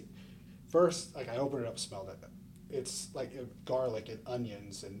it. Let's see. First, like, I opened it up, smelled it. It's like garlic and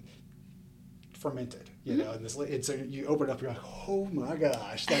onions and fermented, and so you open it up, you're like, oh my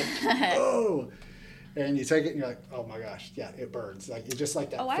gosh, like, oh. And you take it and you're like, oh my gosh, yeah, it burns. Like, it's just like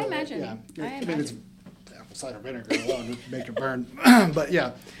that. Oh, I imagine. Yeah. I mean, it's apple cider vinegar alone to make it burn. But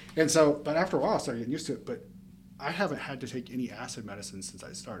yeah. And so, but after a while, I started getting used to it. But I haven't had to take any acid medicine since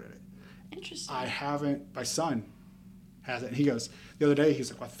I started it. Interesting. I haven't. My son has it. And he goes, the other day,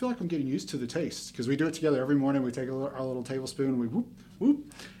 he's like, well, I feel like I'm getting used to the taste. Because we do it together every morning. We take our little tablespoon and we whoop,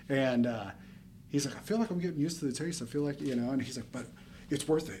 whoop. And he's like, I feel like I'm getting used to the taste. I feel like, and he's like, but it's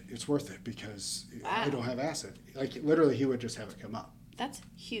worth it. It's worth it because I don't have acid. Like, literally, he would just have it come up. That's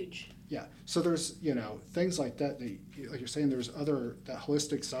huge. Yeah. So there's, things like that. Like you're saying, there's that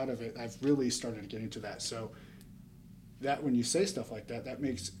holistic side of it. I've really started getting to that. So that when you say stuff like that, that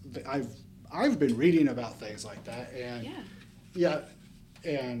makes, I've been reading about things like that. And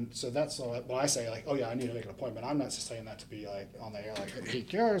and so that's all. When I say, like, oh yeah, I need to make an appointment, I'm not just saying that to be like on the air, like, hey,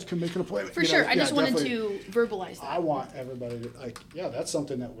 guys can make an appointment. For sure. I just wanted to verbalize that. I want everybody to, like, that's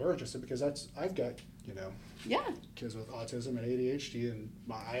something that we're interested, because I've got, kids with autism and ADHD, and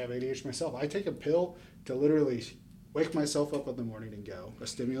I have ADHD myself. I take a pill to literally wake myself up in the morning and go, a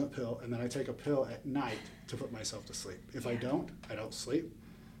stimulant pill, and then I take a pill at night to put myself to sleep. If I don't sleep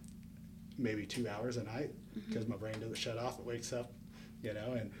maybe 2 hours a night, because my brain doesn't shut off, it wakes up,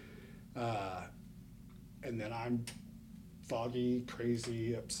 and then I'm foggy,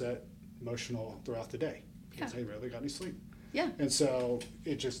 crazy, upset, emotional throughout the day because I rarely got any sleep. Yeah. And so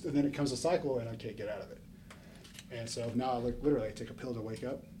and then it comes a cycle and I can't get out of it. And so now literally I take a pill to wake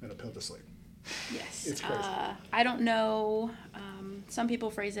up and a pill to sleep. Yes. It's crazy. I don't know. Some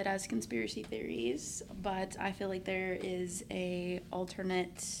people phrase it as conspiracy theories, but I feel like there is a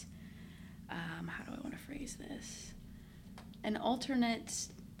alternate, how do I want to phrase this? An alternate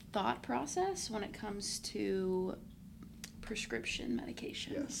thought process when it comes to prescription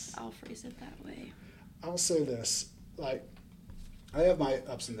medications. Yes. I'll phrase it that way. I'll say this, like, I have my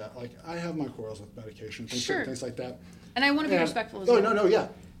ups and downs. Like, I have my quarrels with medication, things like that. And I want to be respectful as well. No, yeah.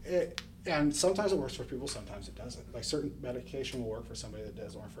 And sometimes it works for people, sometimes it doesn't. Like, certain medication will work for somebody that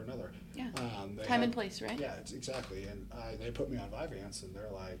doesn't work for another. Yeah. Time and place, right? Yeah, exactly. And they put me on Vyvanse, and they're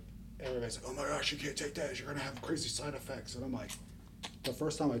like, everybody's like, oh my gosh, you can't take that. You're going to have crazy side effects. And I'm like, the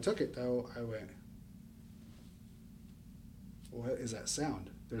first time I took it, though, I went, what is that sound?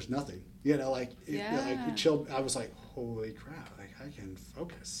 There's nothing. It chilled. I was like, holy crap, like, I can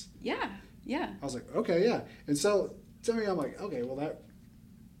focus. Yeah. I was like, okay, yeah. And so to me, I'm like, okay, well,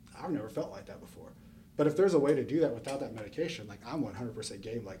 I've never felt like that before. But if there's a way to do that without that medication, like, I'm 100%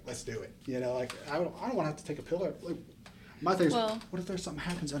 game. Like, let's do it. Like, I don't want to have to take a pill. Like, my thing is, what if there's something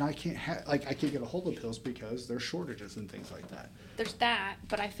happens and I can't get a hold of pills because there's shortages and things like that. There's that,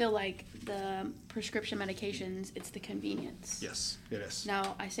 but I feel like the prescription medications, it's the convenience. Yes, it is.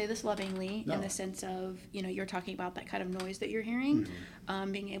 Now, I say this lovingly in the sense of, you're talking about that kind of noise that you're hearing,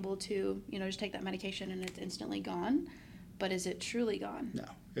 being able to, just take that medication and it's instantly gone. But is it truly gone? No.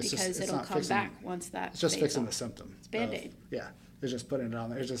 Because it'll come back once that. It's just fixing the symptom. It's Band-Aid. Yeah. It's just putting it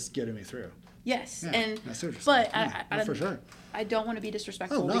on there. It's just getting me through. Yes. Yeah, and but for sure. I don't want to be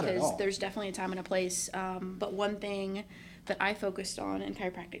disrespectful because there's definitely a time and a place. But one thing that I focused on in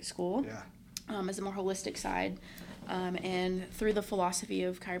chiropractic school is a more holistic side. And through the philosophy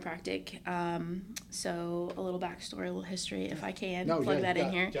of chiropractic, so a little backstory, a little history, if I can plug that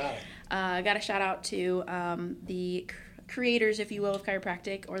in here. I got a shout out to the creators, if you will, of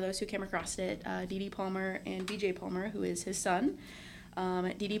chiropractic, or those who came across it, D.D. Palmer and B.J. Palmer, who is his son.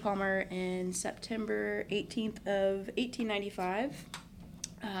 D.D. Palmer, in September 18th of 1895,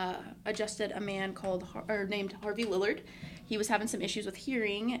 adjusted a man named Harvey Lillard. He was having some issues with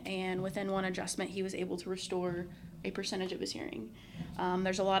hearing, and within one adjustment, he was able to restore a percentage of his hearing.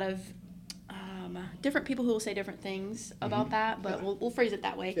 There's a lot of different people who will say different things about that, but we'll phrase it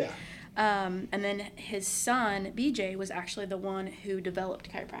that way. Yeah. And then his son, BJ, was actually the one who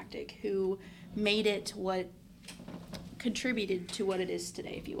developed chiropractic, who made it what contributed to what it is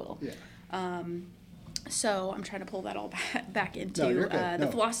today, if you will. Yeah. So I'm trying to pull that all back into the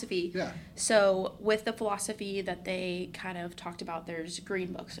philosophy. Yeah. So with the philosophy that they kind of talked about, there's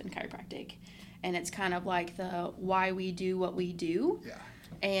green books in chiropractic. And it's kind of like the why we do what we do. Yeah.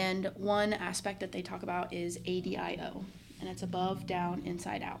 And one aspect that they talk about is ADIO. And it's above, down,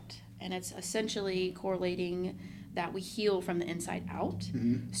 inside, out. And it's essentially correlating that we heal from the inside out.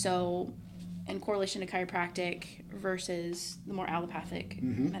 Mm-hmm. So in correlation to chiropractic versus the more allopathic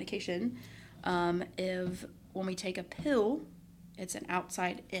medication, if when we take a pill, it's an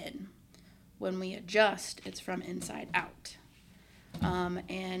outside in. When we adjust, it's from inside out.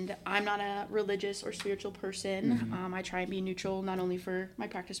 And I'm not a religious or spiritual person. I try and be neutral, not only for my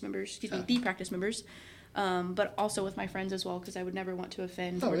practice members, the practice members, but also with my friends as well, because I would never want to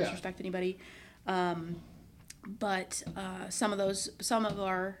offend or disrespect anybody. But some of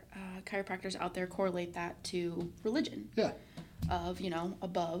our chiropractors out there correlate that to religion. Yeah. Of,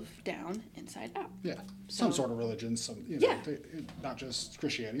 above, down, inside, out. Yeah. So, some sort of religion, not just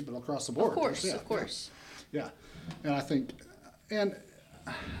Christianity, but across the board. Of course. Yeah. And I think, and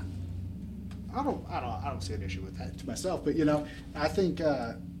I don't see an issue with that to myself, but I think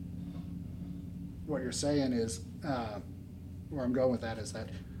what you're saying is, where I'm going with that is that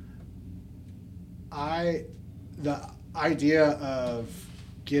the idea of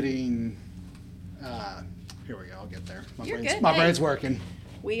getting, here we go, I'll get there. My brain's working.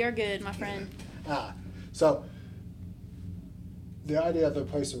 We are good, my friend. So the idea of the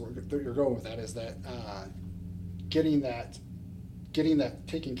place that you're going with that is that getting that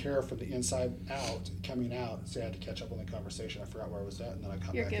taken care of from the inside out, coming out. See, I had to catch up on the conversation. I forgot where I was at, and then I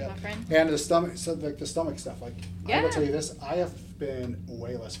come You're back good, up. my friend. And the stomach, so like the stomach stuff. Like Yeah. I will tell you this: I have been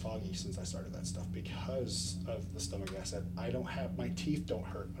way less foggy since I started that stuff because of the stomach acid. I don't have my teeth don't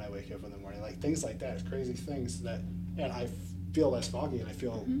hurt when I wake up in the morning. Like things like that, crazy things that, and I feel less foggy and I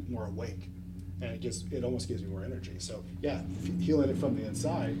feel more awake. And it almost gives me more energy. So yeah, healing it from the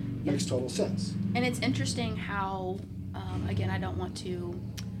inside makes total sense. And it's interesting how, again,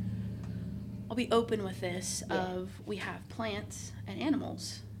 I'll be open with this, we have plants and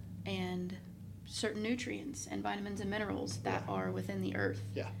animals and certain nutrients and vitamins and minerals that are within the earth.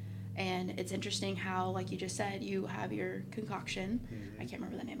 Yeah. And it's interesting how, like you just said, you have your concoction. I can't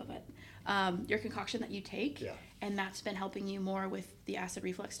remember the name of it. Your concoction that you take, and that's been helping you more with the acid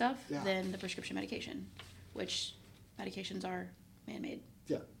reflux stuff than the prescription medication, which medications are man-made.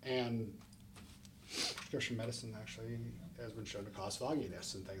 Yeah, and prescription medicine actually has been shown to cause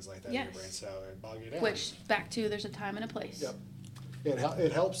fogginess and things like that in your brain, so it bog you down. Which, back to, there's a time and a place. Yep.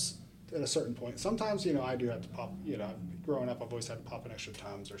 It helps at a certain point. Sometimes, I do have to pop, growing up, I've always had to pop an extra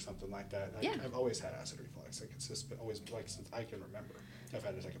Tums or something like that. I've always had acid reflux. Like, it's just been always, like, since I can remember, I've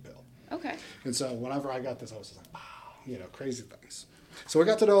had to take a pill. Okay. And so whenever I got this, I was just like, wow, crazy things. So we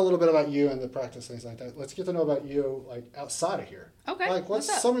got to know a little bit about you and the practice, things like that. Let's get to know about you, like, outside of here. Okay. Like,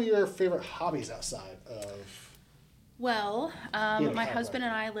 what's some of your favorite hobbies outside of... Well, my husband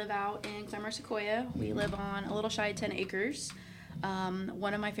and I live out in Clamor Sequoia. We live on a little shy of 10 acres.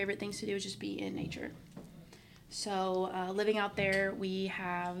 One of my favorite things to do is just be in nature. So living out there, we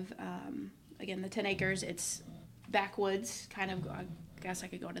have, again, the 10 acres. It's backwoods, kind of, I guess I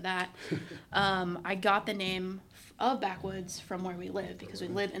could go into that. I got the name of Backwoods from where we live because we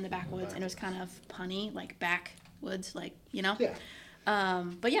lived in the backwoods, and it was kind of punny, like backwoods, like, Yeah.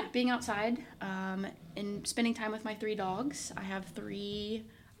 But yeah, being outside and spending time with my 3 dogs. I have 3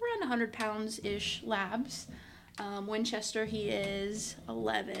 around 100 pounds-ish labs. Winchester, he is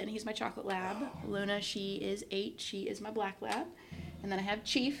 11. He's my chocolate lab. Luna, she is 8. She is my black lab. And then I have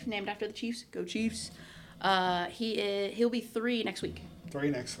Chief, named after the Chiefs. Go Chiefs. He'll be 3 next week. 3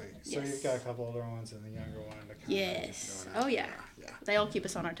 next week. So Yes. you've got a couple older ones and the younger one. To kind Yes. of going out. Oh, yeah. They all keep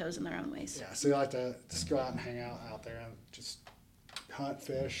us on our toes in their own ways. Yeah. So you like to just go out and hang out there and just hunt,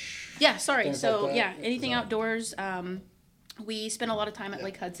 fish. Yeah, sorry. things So, like that? anything outdoors. We spend a lot of time at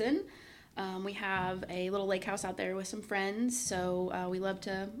Lake Hudson. We have a little lake house out there with some friends, so we love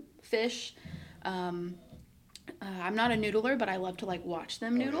to fish. I'm not a noodler, but I love to watch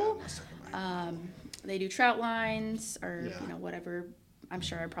them noodle. They do trout lines or whatever. I'm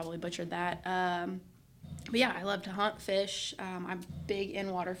sure I probably butchered that. But yeah, I love to hunt, fish. I'm big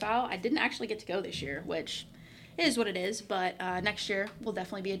in waterfowl. I didn't actually get to go this year, which is what it is. But next year will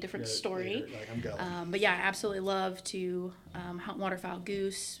definitely be a different story. I'm going. But yeah, I absolutely love to hunt waterfowl,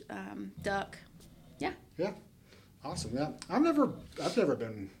 goose, duck. Yeah. Yeah. Awesome. Yeah, I've never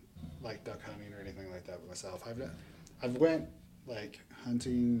been like duck hunting or anything like that myself. I've went like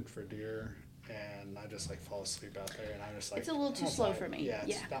hunting for deer, and I just like fall asleep out there, and I'm just like, it's a little too slow for me. Yeah,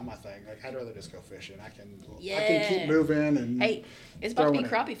 it's not my thing. Like I'd rather just go fishing. I can keep Yeah. moving and. Hey, it's about to be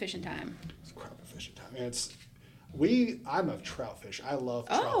crappie fishing time. It's crappie fishing time. I'm a trout fish. I love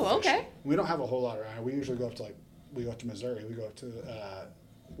trout fishing. Oh, okay. We don't have a whole lot around here. We usually go up to Missouri. We go up to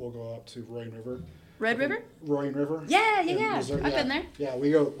we'll go up to Roaring River. Red River? Roaring River. Yeah. Missouri. I've been there. Yeah,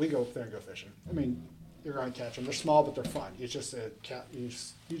 we go up there and go fishing. I mean, you're going to catch them. They're small, but they're fun. It's just you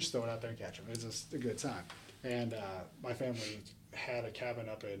just throw it out there and catch them. It's just a good time. And my family had a cabin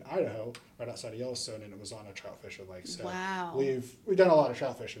up in Idaho, right outside of Yellowstone, and it was on a trout fishing lake. So wow. we've done a lot of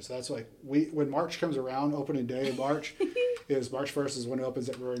trout fishing. So that's like when March comes around, opening day of March, is March 1st is when it opens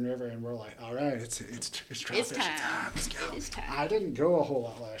at Roaring River, and we're like, all right, it's trout fishing time. Let's go. It's time. I didn't go a whole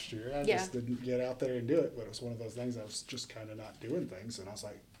lot last year. I just didn't get out there and do it. But it was one of those things I was just kind of not doing things, and I was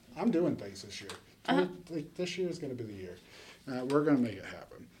like, I'm doing things this year. Like, this year is going to be the year. We're going to make it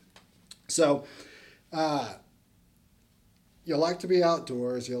happen. So. You like to be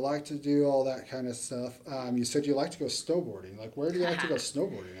outdoors. You like to do all that kind of stuff. You said you like to go snowboarding. Like, where do you like to go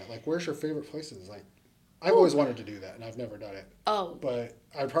snowboarding at? Like, where's your favorite places? Like, I've always wanted to do that, and I've never done it. Oh. But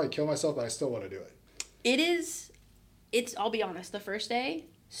I'd probably kill myself, but I still want to do it. I'll be honest, the first day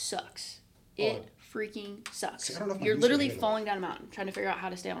sucks. It freaking sucks. See, I don't know if You're literally falling down a mountain trying to figure out how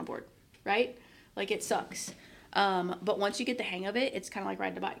to stay on a board, right? Like, it sucks. But once you get the hang of it, it's kind of like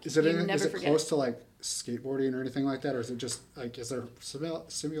riding a bike. Is it close to like skateboarding or anything like that, or is it just like is there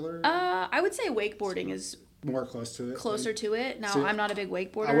similar? I would say wakeboarding is more close to it. Closer to it. Now, I'm not a big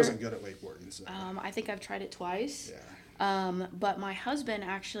wakeboarder. I wasn't good at wakeboarding. So. I think I've tried it twice. Yeah. But my husband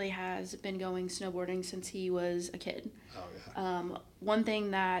actually has been going snowboarding since he was a kid. Oh yeah. One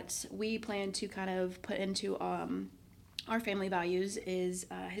thing that we plan to kind of put into our family values is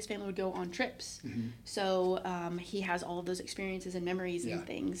his family would go on trips. Mm-hmm. So he has all of those experiences and memories and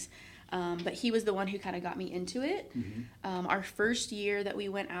things. But he was the one who kind of got me into it. Mm-hmm. Our first year that we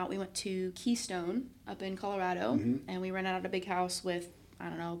went out, we went to Keystone up in Colorado, and we rented out a big house with, I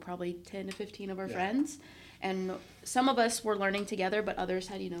don't know, probably 10 to 15 of our friends. And some of us were learning together, but others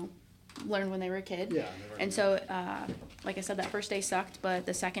had, learned when they were a kid. Yeah. And so, like I said, that first day sucked, but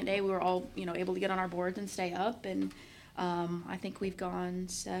the second day we were all, able to get on our boards and stay up. And I think we've gone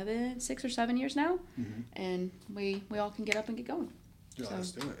 6 or 7 years now, and we all can get up and get going. Yeah, so,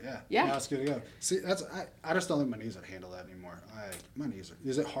 let's do it. Yeah. Yeah. That's good to go. See, I just don't think my knees would handle that anymore. My knees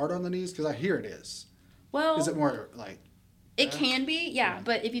is it hard on the knees? Because I hear it is. Well, is it more like? It can be, yeah.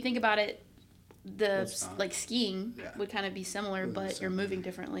 But if you think about it, like skiing would kind of be similar, but you're moving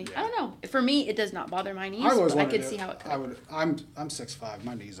differently. Yeah. I don't know. For me, it does not bother my knees. I could see how it could. I'm 6'5".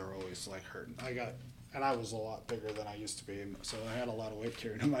 My knees are always like hurting. And I was a lot bigger than I used to be, and so I had a lot of weight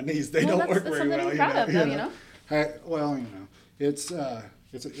carrying on my knees. They don't work very well. That's something to be proud of,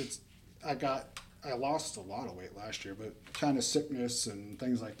 though, I lost a lot of weight last year, but kind of sickness and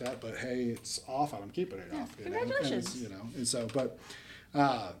things like that. But hey, it's off. I'm keeping it off. Congratulations. And so, but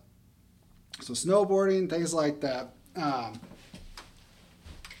so snowboarding, things like that.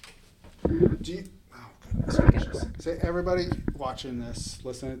 Say everybody watching this,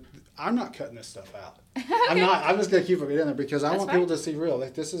 listen. I'm not cutting this stuff out. I'm not. I'm just gonna keep it in there because I want people to see real.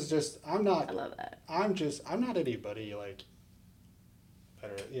 Like this is just. I'm not. I love that. I'm not anybody like.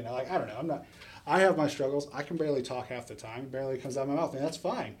 Better, I don't know. I'm not. I have my struggles. I can barely talk half the time. It barely comes out of my mouth, and that's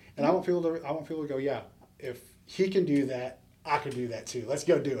fine. And I want people to go, yeah. If he can do that, I can do that too. Let's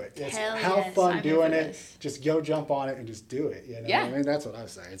go do it. Have fun doing it. Just go jump on it and just do it. Yeah. I mean, that's what I'm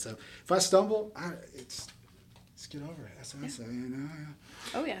saying. So if I stumble, let's get over it. That's what I say.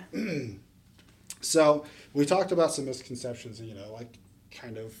 Oh yeah. So we talked about some misconceptions, like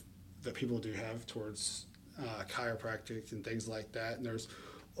kind of that people do have towards chiropractic and things like that. And there's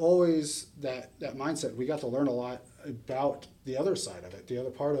always that mindset. We got to learn a lot about the other side of it, the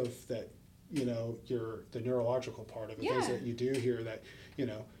other part of that, the neurological part of it, things that you do here that,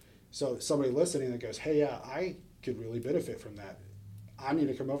 so somebody listening that goes, hey, yeah, I could really benefit from that. I need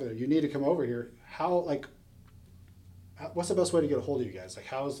to come over there. You need to come over here. What's the best way to get a hold of you guys? Like,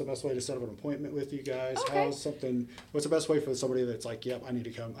 how is the best way to set up an appointment with you guys? Okay. What's the best way for somebody that's like, yep, I need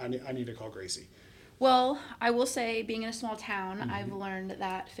to come. I need to call Gracie. Well, I will say, being in a small town, I've learned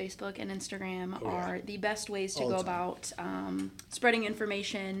that Facebook and Instagram are the best ways to go about spreading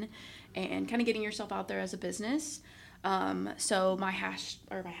information and kind of getting yourself out there as a business. So my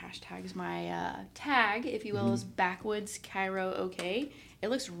tag, if you will, is Backwoods Chiro OK. It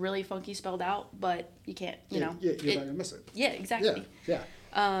looks really funky spelled out, but you can't, you're not gonna miss it. Yeah, exactly. Yeah.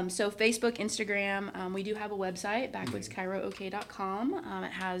 So Facebook, Instagram, we do have a website, backwoodschiro.com.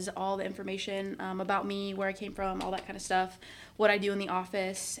 It has all the information about me, where I came from, all that kind of stuff, what I do in the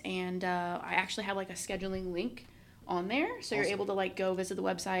office, and I actually have like a scheduling link on there, so you're able to like go visit the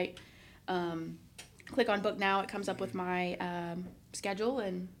website, click on book now, it comes up with my schedule,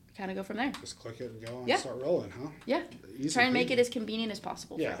 and kind of go from there. Just click it and go and start rolling, huh? Yeah. Try and make it as convenient as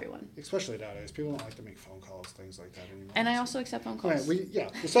possible for everyone. Especially nowadays. People don't like to make phone calls, things like that anymore. And I also accept phone calls.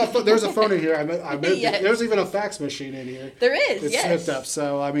 There's a phone in here. There's even a fax machine in here. There is, it's snipped up.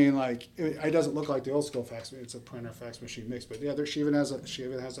 So, I mean, like, it doesn't look like the old school fax machine. It's a printer fax machine mix. But, yeah, she even has a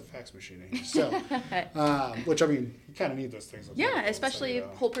fax machine in here. So, which, I mean, you kind of need those things. Yeah, especially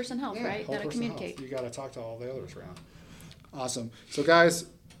whole person health, right? Got to communicate. You got to talk to all the others around. Awesome. So, guys,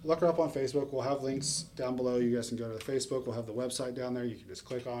 look her up on Facebook. We'll have links down below. You guys can go to the Facebook. We'll have the website down there. You can just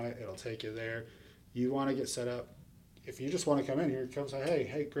click on it. It'll take you there. You want to get set up. If you just want to come in here, come say,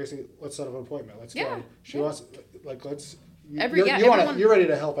 hey, Gracie, let's set up an appointment. Let's go. She wants, like, let's. You're ready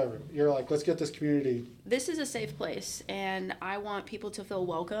to help everyone. You're like, let's get this community. This is a safe place, and I want people to feel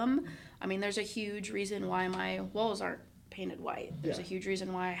welcome. I mean, there's a huge reason why my walls aren't painted white. There's a huge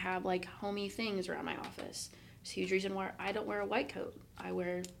reason why I have, like, homey things around my office. There's a huge reason why I don't wear a white coat. I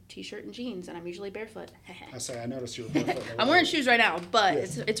wear t-shirt and jeans, and I'm usually barefoot. I noticed you were barefoot. I'm wearing shoes right now, but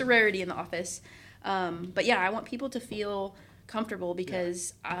it's a rarity in the office. But yeah, I want people to feel comfortable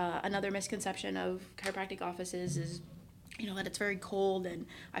because another misconception of chiropractic offices is, that it's very cold and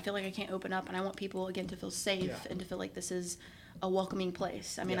I feel like I can't open up, and I want people, again, to feel safe and to feel like this is a welcoming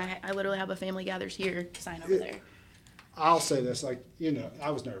place. I mean, I literally have a family gathers here sign over there. I'll say this, like,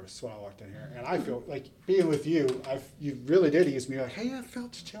 I was nervous when I walked in here, and I feel like being with you, you really did ease me. Like, hey, I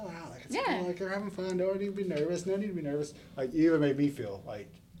felt to chill out. Like, it's cool, like, you're having fun. No need to be nervous. No need to be nervous. Like, you even made me feel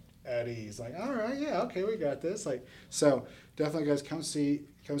like at ease. Like, all right, okay, we got this. Like, so definitely, guys, come see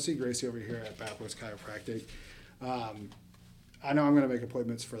Gracie over here at Backwoods Chiropractic. I know I'm going to make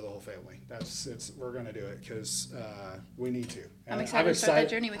appointments for the whole family. We're going to do it because we need to. And I'm excited to start that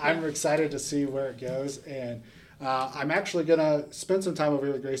journey with you. I'm excited to see where it goes, and I'm actually gonna spend some time over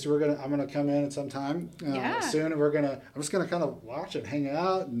here with Gracie. I'm gonna come in at some time soon, and I'm just gonna kind of watch and hang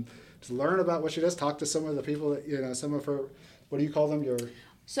out and just learn about what she does. Talk to some of the people that some of her. What do you call them?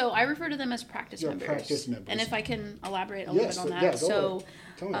 So I refer to them as practice members. Practice members. And if I can elaborate a little bit on that. Yeah, so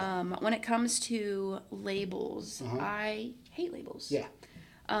when it comes to labels, I hate labels. Yeah.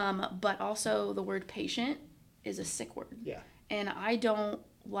 But also the word patient is a sick word. Yeah. And I don't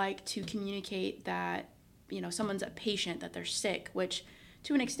like to communicate that someone's a patient, that they're sick, which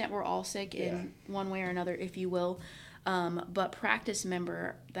to an extent we're all sick in one way or another, if you will. But practice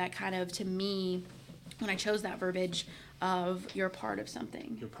member, that kind of, to me, when I chose that verbiage of you're a part of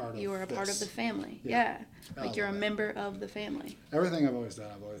something. You are a part of the family. Yeah. Like you're a member of the family. Everything I've always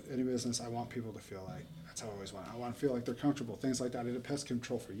done, any business, I want people to feel like, that's how I always want. I want to feel like they're comfortable, things like that. I did pest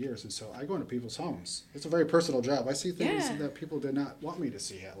control for years, and so I go into people's homes. It's a very personal job. I see things that people did not want me to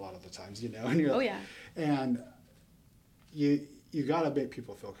see a lot of the times, and you're and you got to make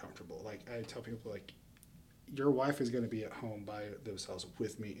people feel comfortable. Like I tell people, like, your wife is going to be at home by themselves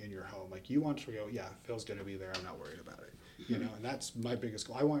with me in your home. Like, you want to go, Phil's going to be there. I'm not worried about it. And that's my biggest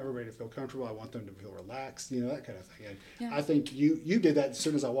goal. I want everybody to feel comfortable. I want them to feel relaxed, that kind of thing. And I think you did that as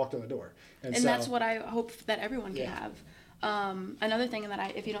soon as I walked in the door. And so, that's what I hope that everyone can have. Another thing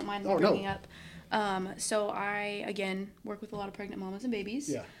that if you don't mind bringing up, so I, again, work with a lot of pregnant mamas and babies.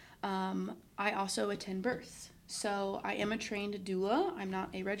 Yeah. I also attend births. So I am a trained doula. I'm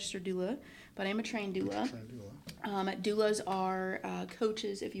not a registered doula, but I am a trained doula. Doulas are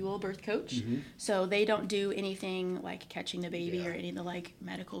coaches, if you will, birth coach. Mm-hmm. So they don't do anything like catching the baby or any of the like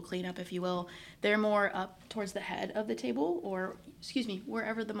medical cleanup, if you will. They're more up towards the head of the table, or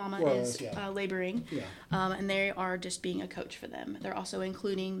wherever the mama is laboring. Yeah. And they are just being a coach for them. They're also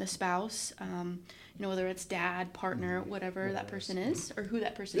including the spouse, whether it's dad, partner, whatever that person is, or who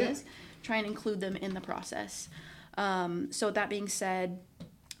that person is. Try and include them in the process. So with that being said,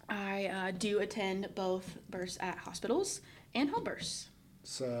 I do attend both births at hospitals and home births.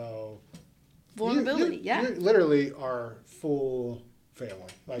 So vulnerability, you literally are full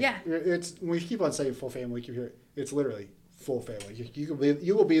family. Like, it's, we keep on saying full family. We keep hearing it's literally full family.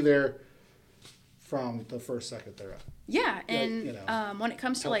 You will be there from the first second they're up. Yeah, and when it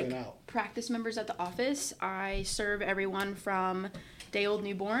comes to practice members at the office, I serve everyone from day-old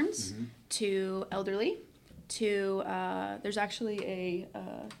newborns to elderly to there's actually a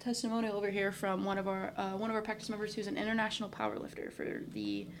testimonial over here from one of our practice members who's an international powerlifter for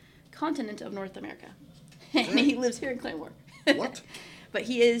the continent of North America. And he lives here in Claremore. What? But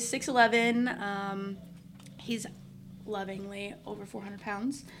he is 6'11". He's lovingly over 400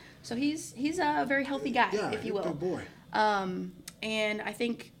 pounds. So he's a very healthy guy, if you will. Good boy. And I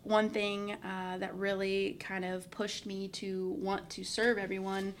think one thing that really kind of pushed me to want to serve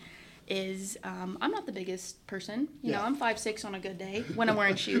everyone is I'm not the biggest person. You know, I'm 5'6" on a good day when I'm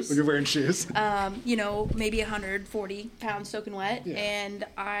wearing shoes. When you're wearing shoes. You know, maybe 140 pounds soaking wet. Yeah. And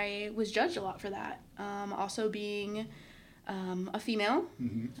I was judged a lot for that. Also being a female,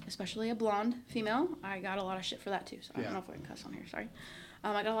 especially a blonde female, I got a lot of shit for that too. So I don't know if I can cuss on here, sorry.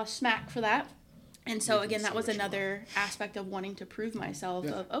 I got a lot of smack for that. And so, again, that was another aspect of wanting to prove myself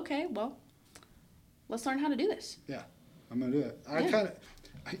of, okay, well, let's learn how to do this. Yeah, I'm going to do it.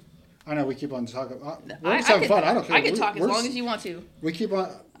 I know we keep on talking. We're just having fun. I don't care. I can talk as long as you want to. We keep on.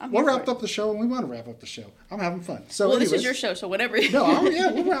 We'll wrap up the show when we want to wrap up the show. I'm having fun. So well, this is your show, so whatever. No, I'll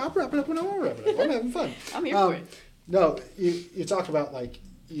wrap it up when I want to wrap it up. I'm having fun. I'm here for it. No, you talk about, like,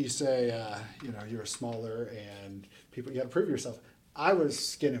 you say, you're smaller and people, you got to prove yourself. I was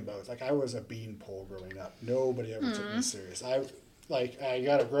skin and bones. Like, I was a beanpole growing up. Nobody ever took me serious. I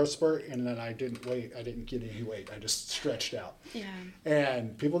got a growth spurt, and then I didn't get any weight. I just stretched out. Yeah.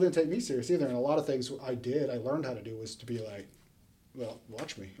 And people didn't take me serious either. And a lot of things I learned how to do was to be like, well,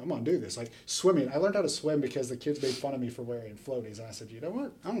 watch me. I'm going to do this. Like swimming. I learned how to swim because the kids made fun of me for wearing floaties. And I said, you know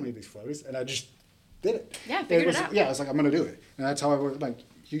what? I don't need these floaties. And I just did it. Yeah, figured it out. Yeah, I was like, I'm going to do it. And that's how I work. Like,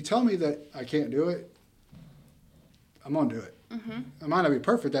 you tell me that I can't do it, I'm going to do it. I might not be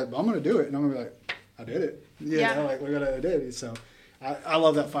perfect at it, but I'm going to do it. And I'm going to be like, I did it. You know, like, look what I did. So I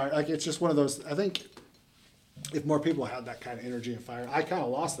love that fire. Like, it's just one of those, I think if more people had that kind of energy and fire, I kind of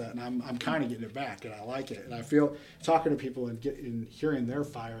lost that, and I'm kind of getting it back, and I like it. And I feel talking to people and hearing their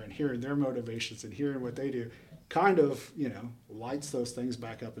fire and hearing their motivations and hearing what they do kind of, lights those things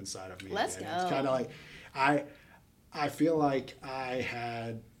back up inside of me. Let's go. It's kind of like, I feel like I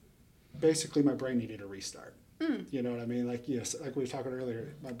had, basically my brain needed a restart. You know what I mean? Like, yes, like we were talking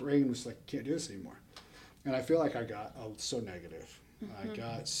earlier, my brain was like, can't do this anymore. And I feel like I got so negative. I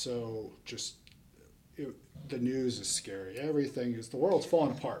got so just, the news is scary. Everything is, the world's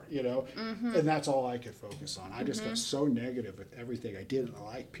falling apart, and that's all I could focus on. I just got so negative with everything. I didn't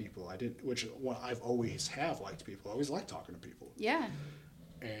like people. I've always have liked people. I always liked talking to people. Yeah.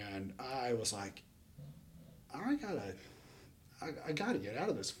 And I was like, I gotta get out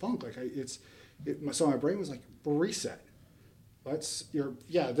of this funk. Like, so my brain was like, well, reset. This year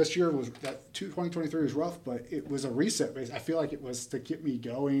was, 2023 was rough, but it was a reset base. I feel like it was to get me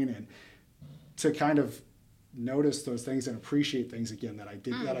going and to kind of notice those things and appreciate things again that I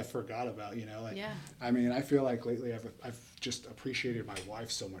did, that I forgot about, I mean, I feel like lately I've just appreciated my wife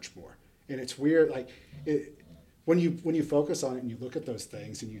so much more. And it's weird, like, when you focus on it and you look at those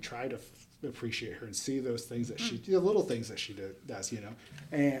things and you try to appreciate her and see those things that the little things that she does,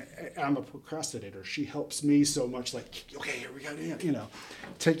 and I'm a procrastinator. She helps me so much, like, okay, here we go,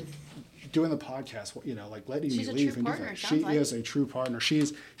 doing the podcast, like letting me leave and do that. She is a true partner.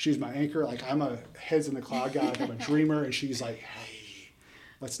 She's my anchor. Like, I'm a heads in the cloud guy. I'm a dreamer, and she's like, hey,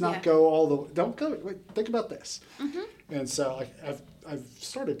 let's not go don't go. Wait, think about this. And so, like, I've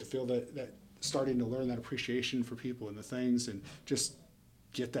started to feel that starting to learn that appreciation for people and the things, and just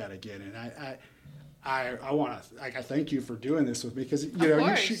get that again. And I want to, like, I thank you for doing this with me, because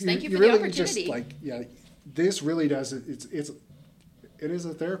thank you for really the opportunity. Just this really does it is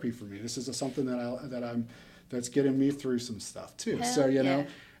a therapy for me. This is something that's getting me through some stuff too. Hell so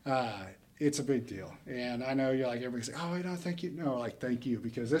it's a big deal. And I know you're like, everybody's like, oh, thank you. No, like, thank you,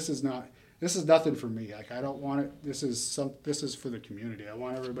 because this is nothing for me. Like, I don't want it. This is for the community. I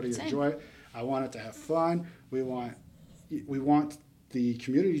want everybody to enjoy it. I want it to have fun. We want the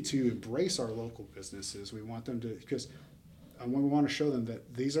community to embrace our local businesses. We want them to, because we want to show them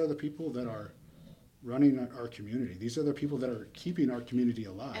that these are the people that are running our community. These are the people that are keeping our community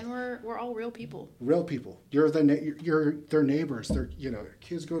alive. And we're all real people. Real people. You're their neighbors.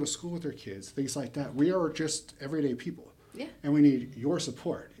 Kids go to school with their kids. Things like that. We are just everyday people. Yeah. And we need your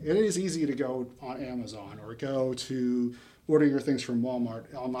support. It is easy to go on Amazon or go to order your things from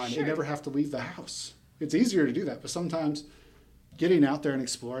Walmart online. Sure. You never have to leave the house. It's easier to do that, but sometimes getting out there and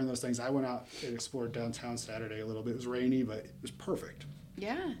exploring those things. I went out and explored downtown Saturday a little bit. It was rainy, but it was perfect.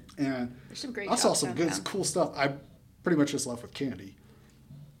 Yeah. And there's some great I saw some downtown. cool stuff. I pretty much just left with candy.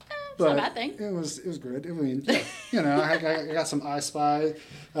 not a bad thing. It was good. I mean, yeah, I got some I Spy,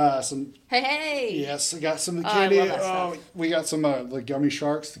 some. Hey. Yes, I got some candy. I love that stuff. We got some the gummy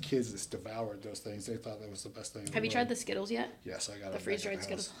sharks. The kids just devoured those things. They thought that was the best thing. Have you tried the Skittles yet? Yes, I got the freeze-dried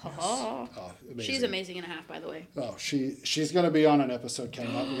Skittles. Yes. Oh, amazing. she's amazing and a half, by the way. Oh, she's gonna be on an episode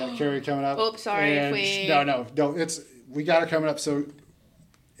coming up. We got Carrie coming up. Oops, sorry if we. No. We got her coming up, so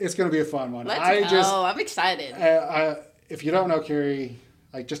it's gonna be a fun one. I'm excited. If you don't know Carrie,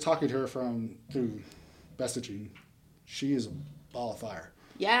 like just talking to her through messaging, she is a ball of fire.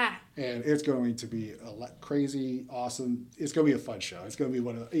 Yeah. And it's going to be crazy, awesome. It's going to be a fun show. It's going to be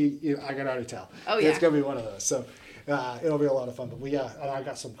one of the, I can already tell. Oh, yeah. It's going to be one of those. So it'll be a lot of fun. But I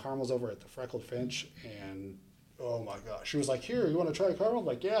got some caramels over at the Freckled Finch, and oh my gosh. She was like, here, you want to try a caramel? I'm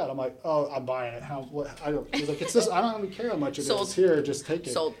like, yeah. And I'm like, oh, I'm buying it. She was like, it's this, I don't even care how much it is. Here, just take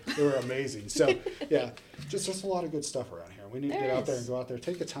it. Sold. They were amazing. So yeah, just a lot of good stuff around here. We need to get out there and go out there,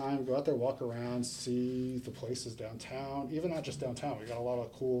 take the time, go out there, walk around, see the places downtown. Even not just downtown. We got a lot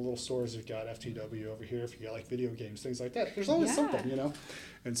of cool little stores. We've got FTW over here. If you got like video games, things like that. There's always something,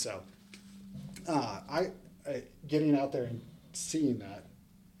 And so, getting out there and seeing that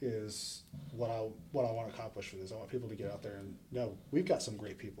is what I want to accomplish for this. I want people to get out there and know we've got some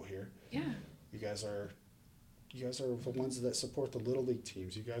great people here. Yeah. You guys are the ones that support the little league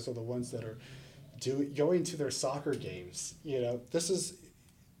teams. You guys are the ones that are going to their soccer games.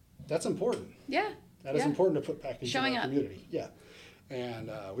 That's important. Yeah. That is important to put back into our community. Yeah.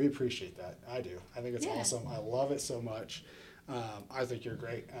 And we appreciate that. I do. I think it's awesome. I love it so much. I think you're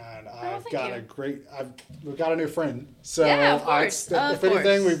great, and we've got a new friend. So of course. If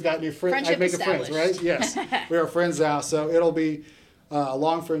anything, we've got new friends. I make friends, right? Yes, we are friends now. So it'll be a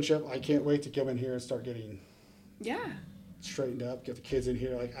long friendship. I can't wait to come in here and start getting straightened up. Get the kids in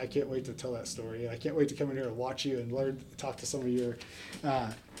here. Like I can't wait to tell that story. I can't wait to come in here and watch you and talk to some of your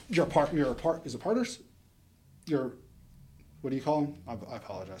partners. What do you call them? I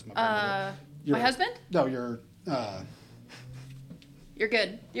apologize. My husband? No, your. You're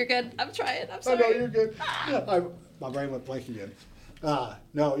good. You're good. I'm trying. I'm sorry. Oh, no, you're good. My brain went blank again.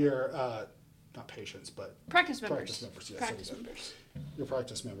 No, you're not patients, but practice members. Yes, practice members. Your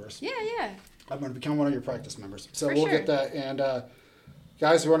practice members. Yeah. I'm going to become one of your practice members. So we'll get that. And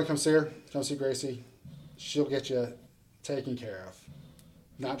guys, if you want to come see her, come see Gracie. She'll get you taken care of.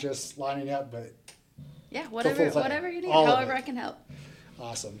 Not just lining up, but whatever you need. However I can help.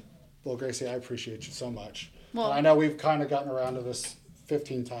 Awesome. Well, Gracie, I appreciate you so much. Well, I know we've kind of gotten around to this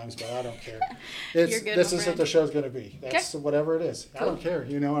 15 times, but I don't care. You're good, this is what the show's going to be. That's whatever it is. Cool. I don't care.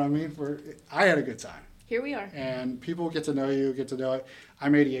 You know what I mean? I had a good time. Here we are. And people get to know you, get to know it.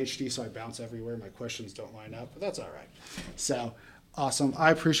 I'm ADHD, so I bounce everywhere. My questions don't line up, but that's all right. So, awesome.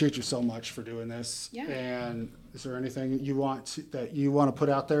 I appreciate you so much for doing this. Yeah. And is there anything you want to put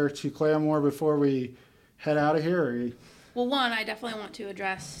out there to Claremore before we head out of here? Well, one, I definitely want to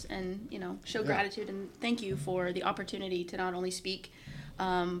address and, show gratitude and thank you for the opportunity to not only speak,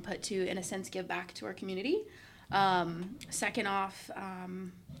 but to, in a sense, give back to our community. Second off,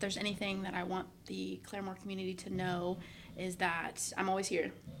 if there's anything that I want the Claremore community to know is that I'm always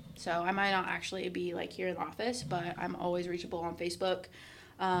here. So I might not actually be like here in the office, but I'm always reachable on Facebook.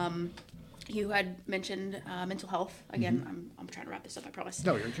 You had mentioned mental health. Again, I'm trying to wrap this up, I promise.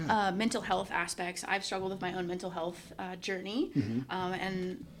 No, you're good. Mental health aspects. I've struggled with my own mental health journey.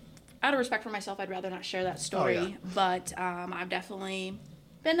 And out of respect for myself, I'd rather not share that story. Oh, yeah. But I've definitely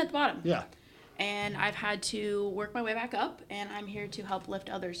been at the bottom. Yeah. And I've had to work my way back up, and I'm here to help lift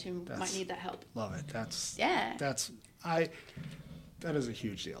others who might need that help. Love it. That is a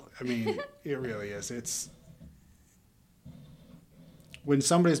huge deal. I mean, it really is. It's when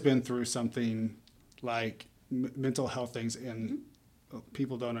somebody's been through something like mental health things and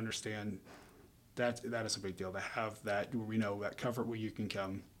people don't understand, that is a big deal to have that. We know that comfort where you can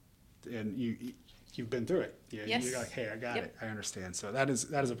come and you've been through it. Yes. You're like, hey, I got it. I understand. So that is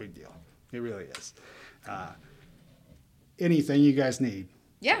a big deal. It really is. Anything you guys need.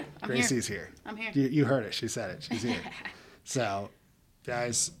 Yeah, Gracie's here. I'm here. You heard it. She said it. She's here. So,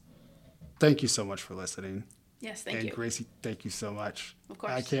 guys, thank you so much for listening. Yes, thank you. And Gracie, thank you so much. Of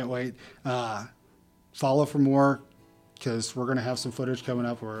course. I can't wait. Follow for more because we're going to have some footage coming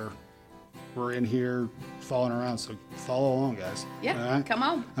up where we're in here following around. So follow along, guys. Yeah, all right? Come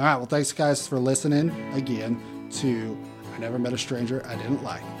on. All right. Well, thanks, guys, for listening again to I Never Met a Stranger I Didn't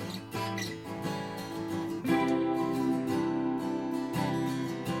Like.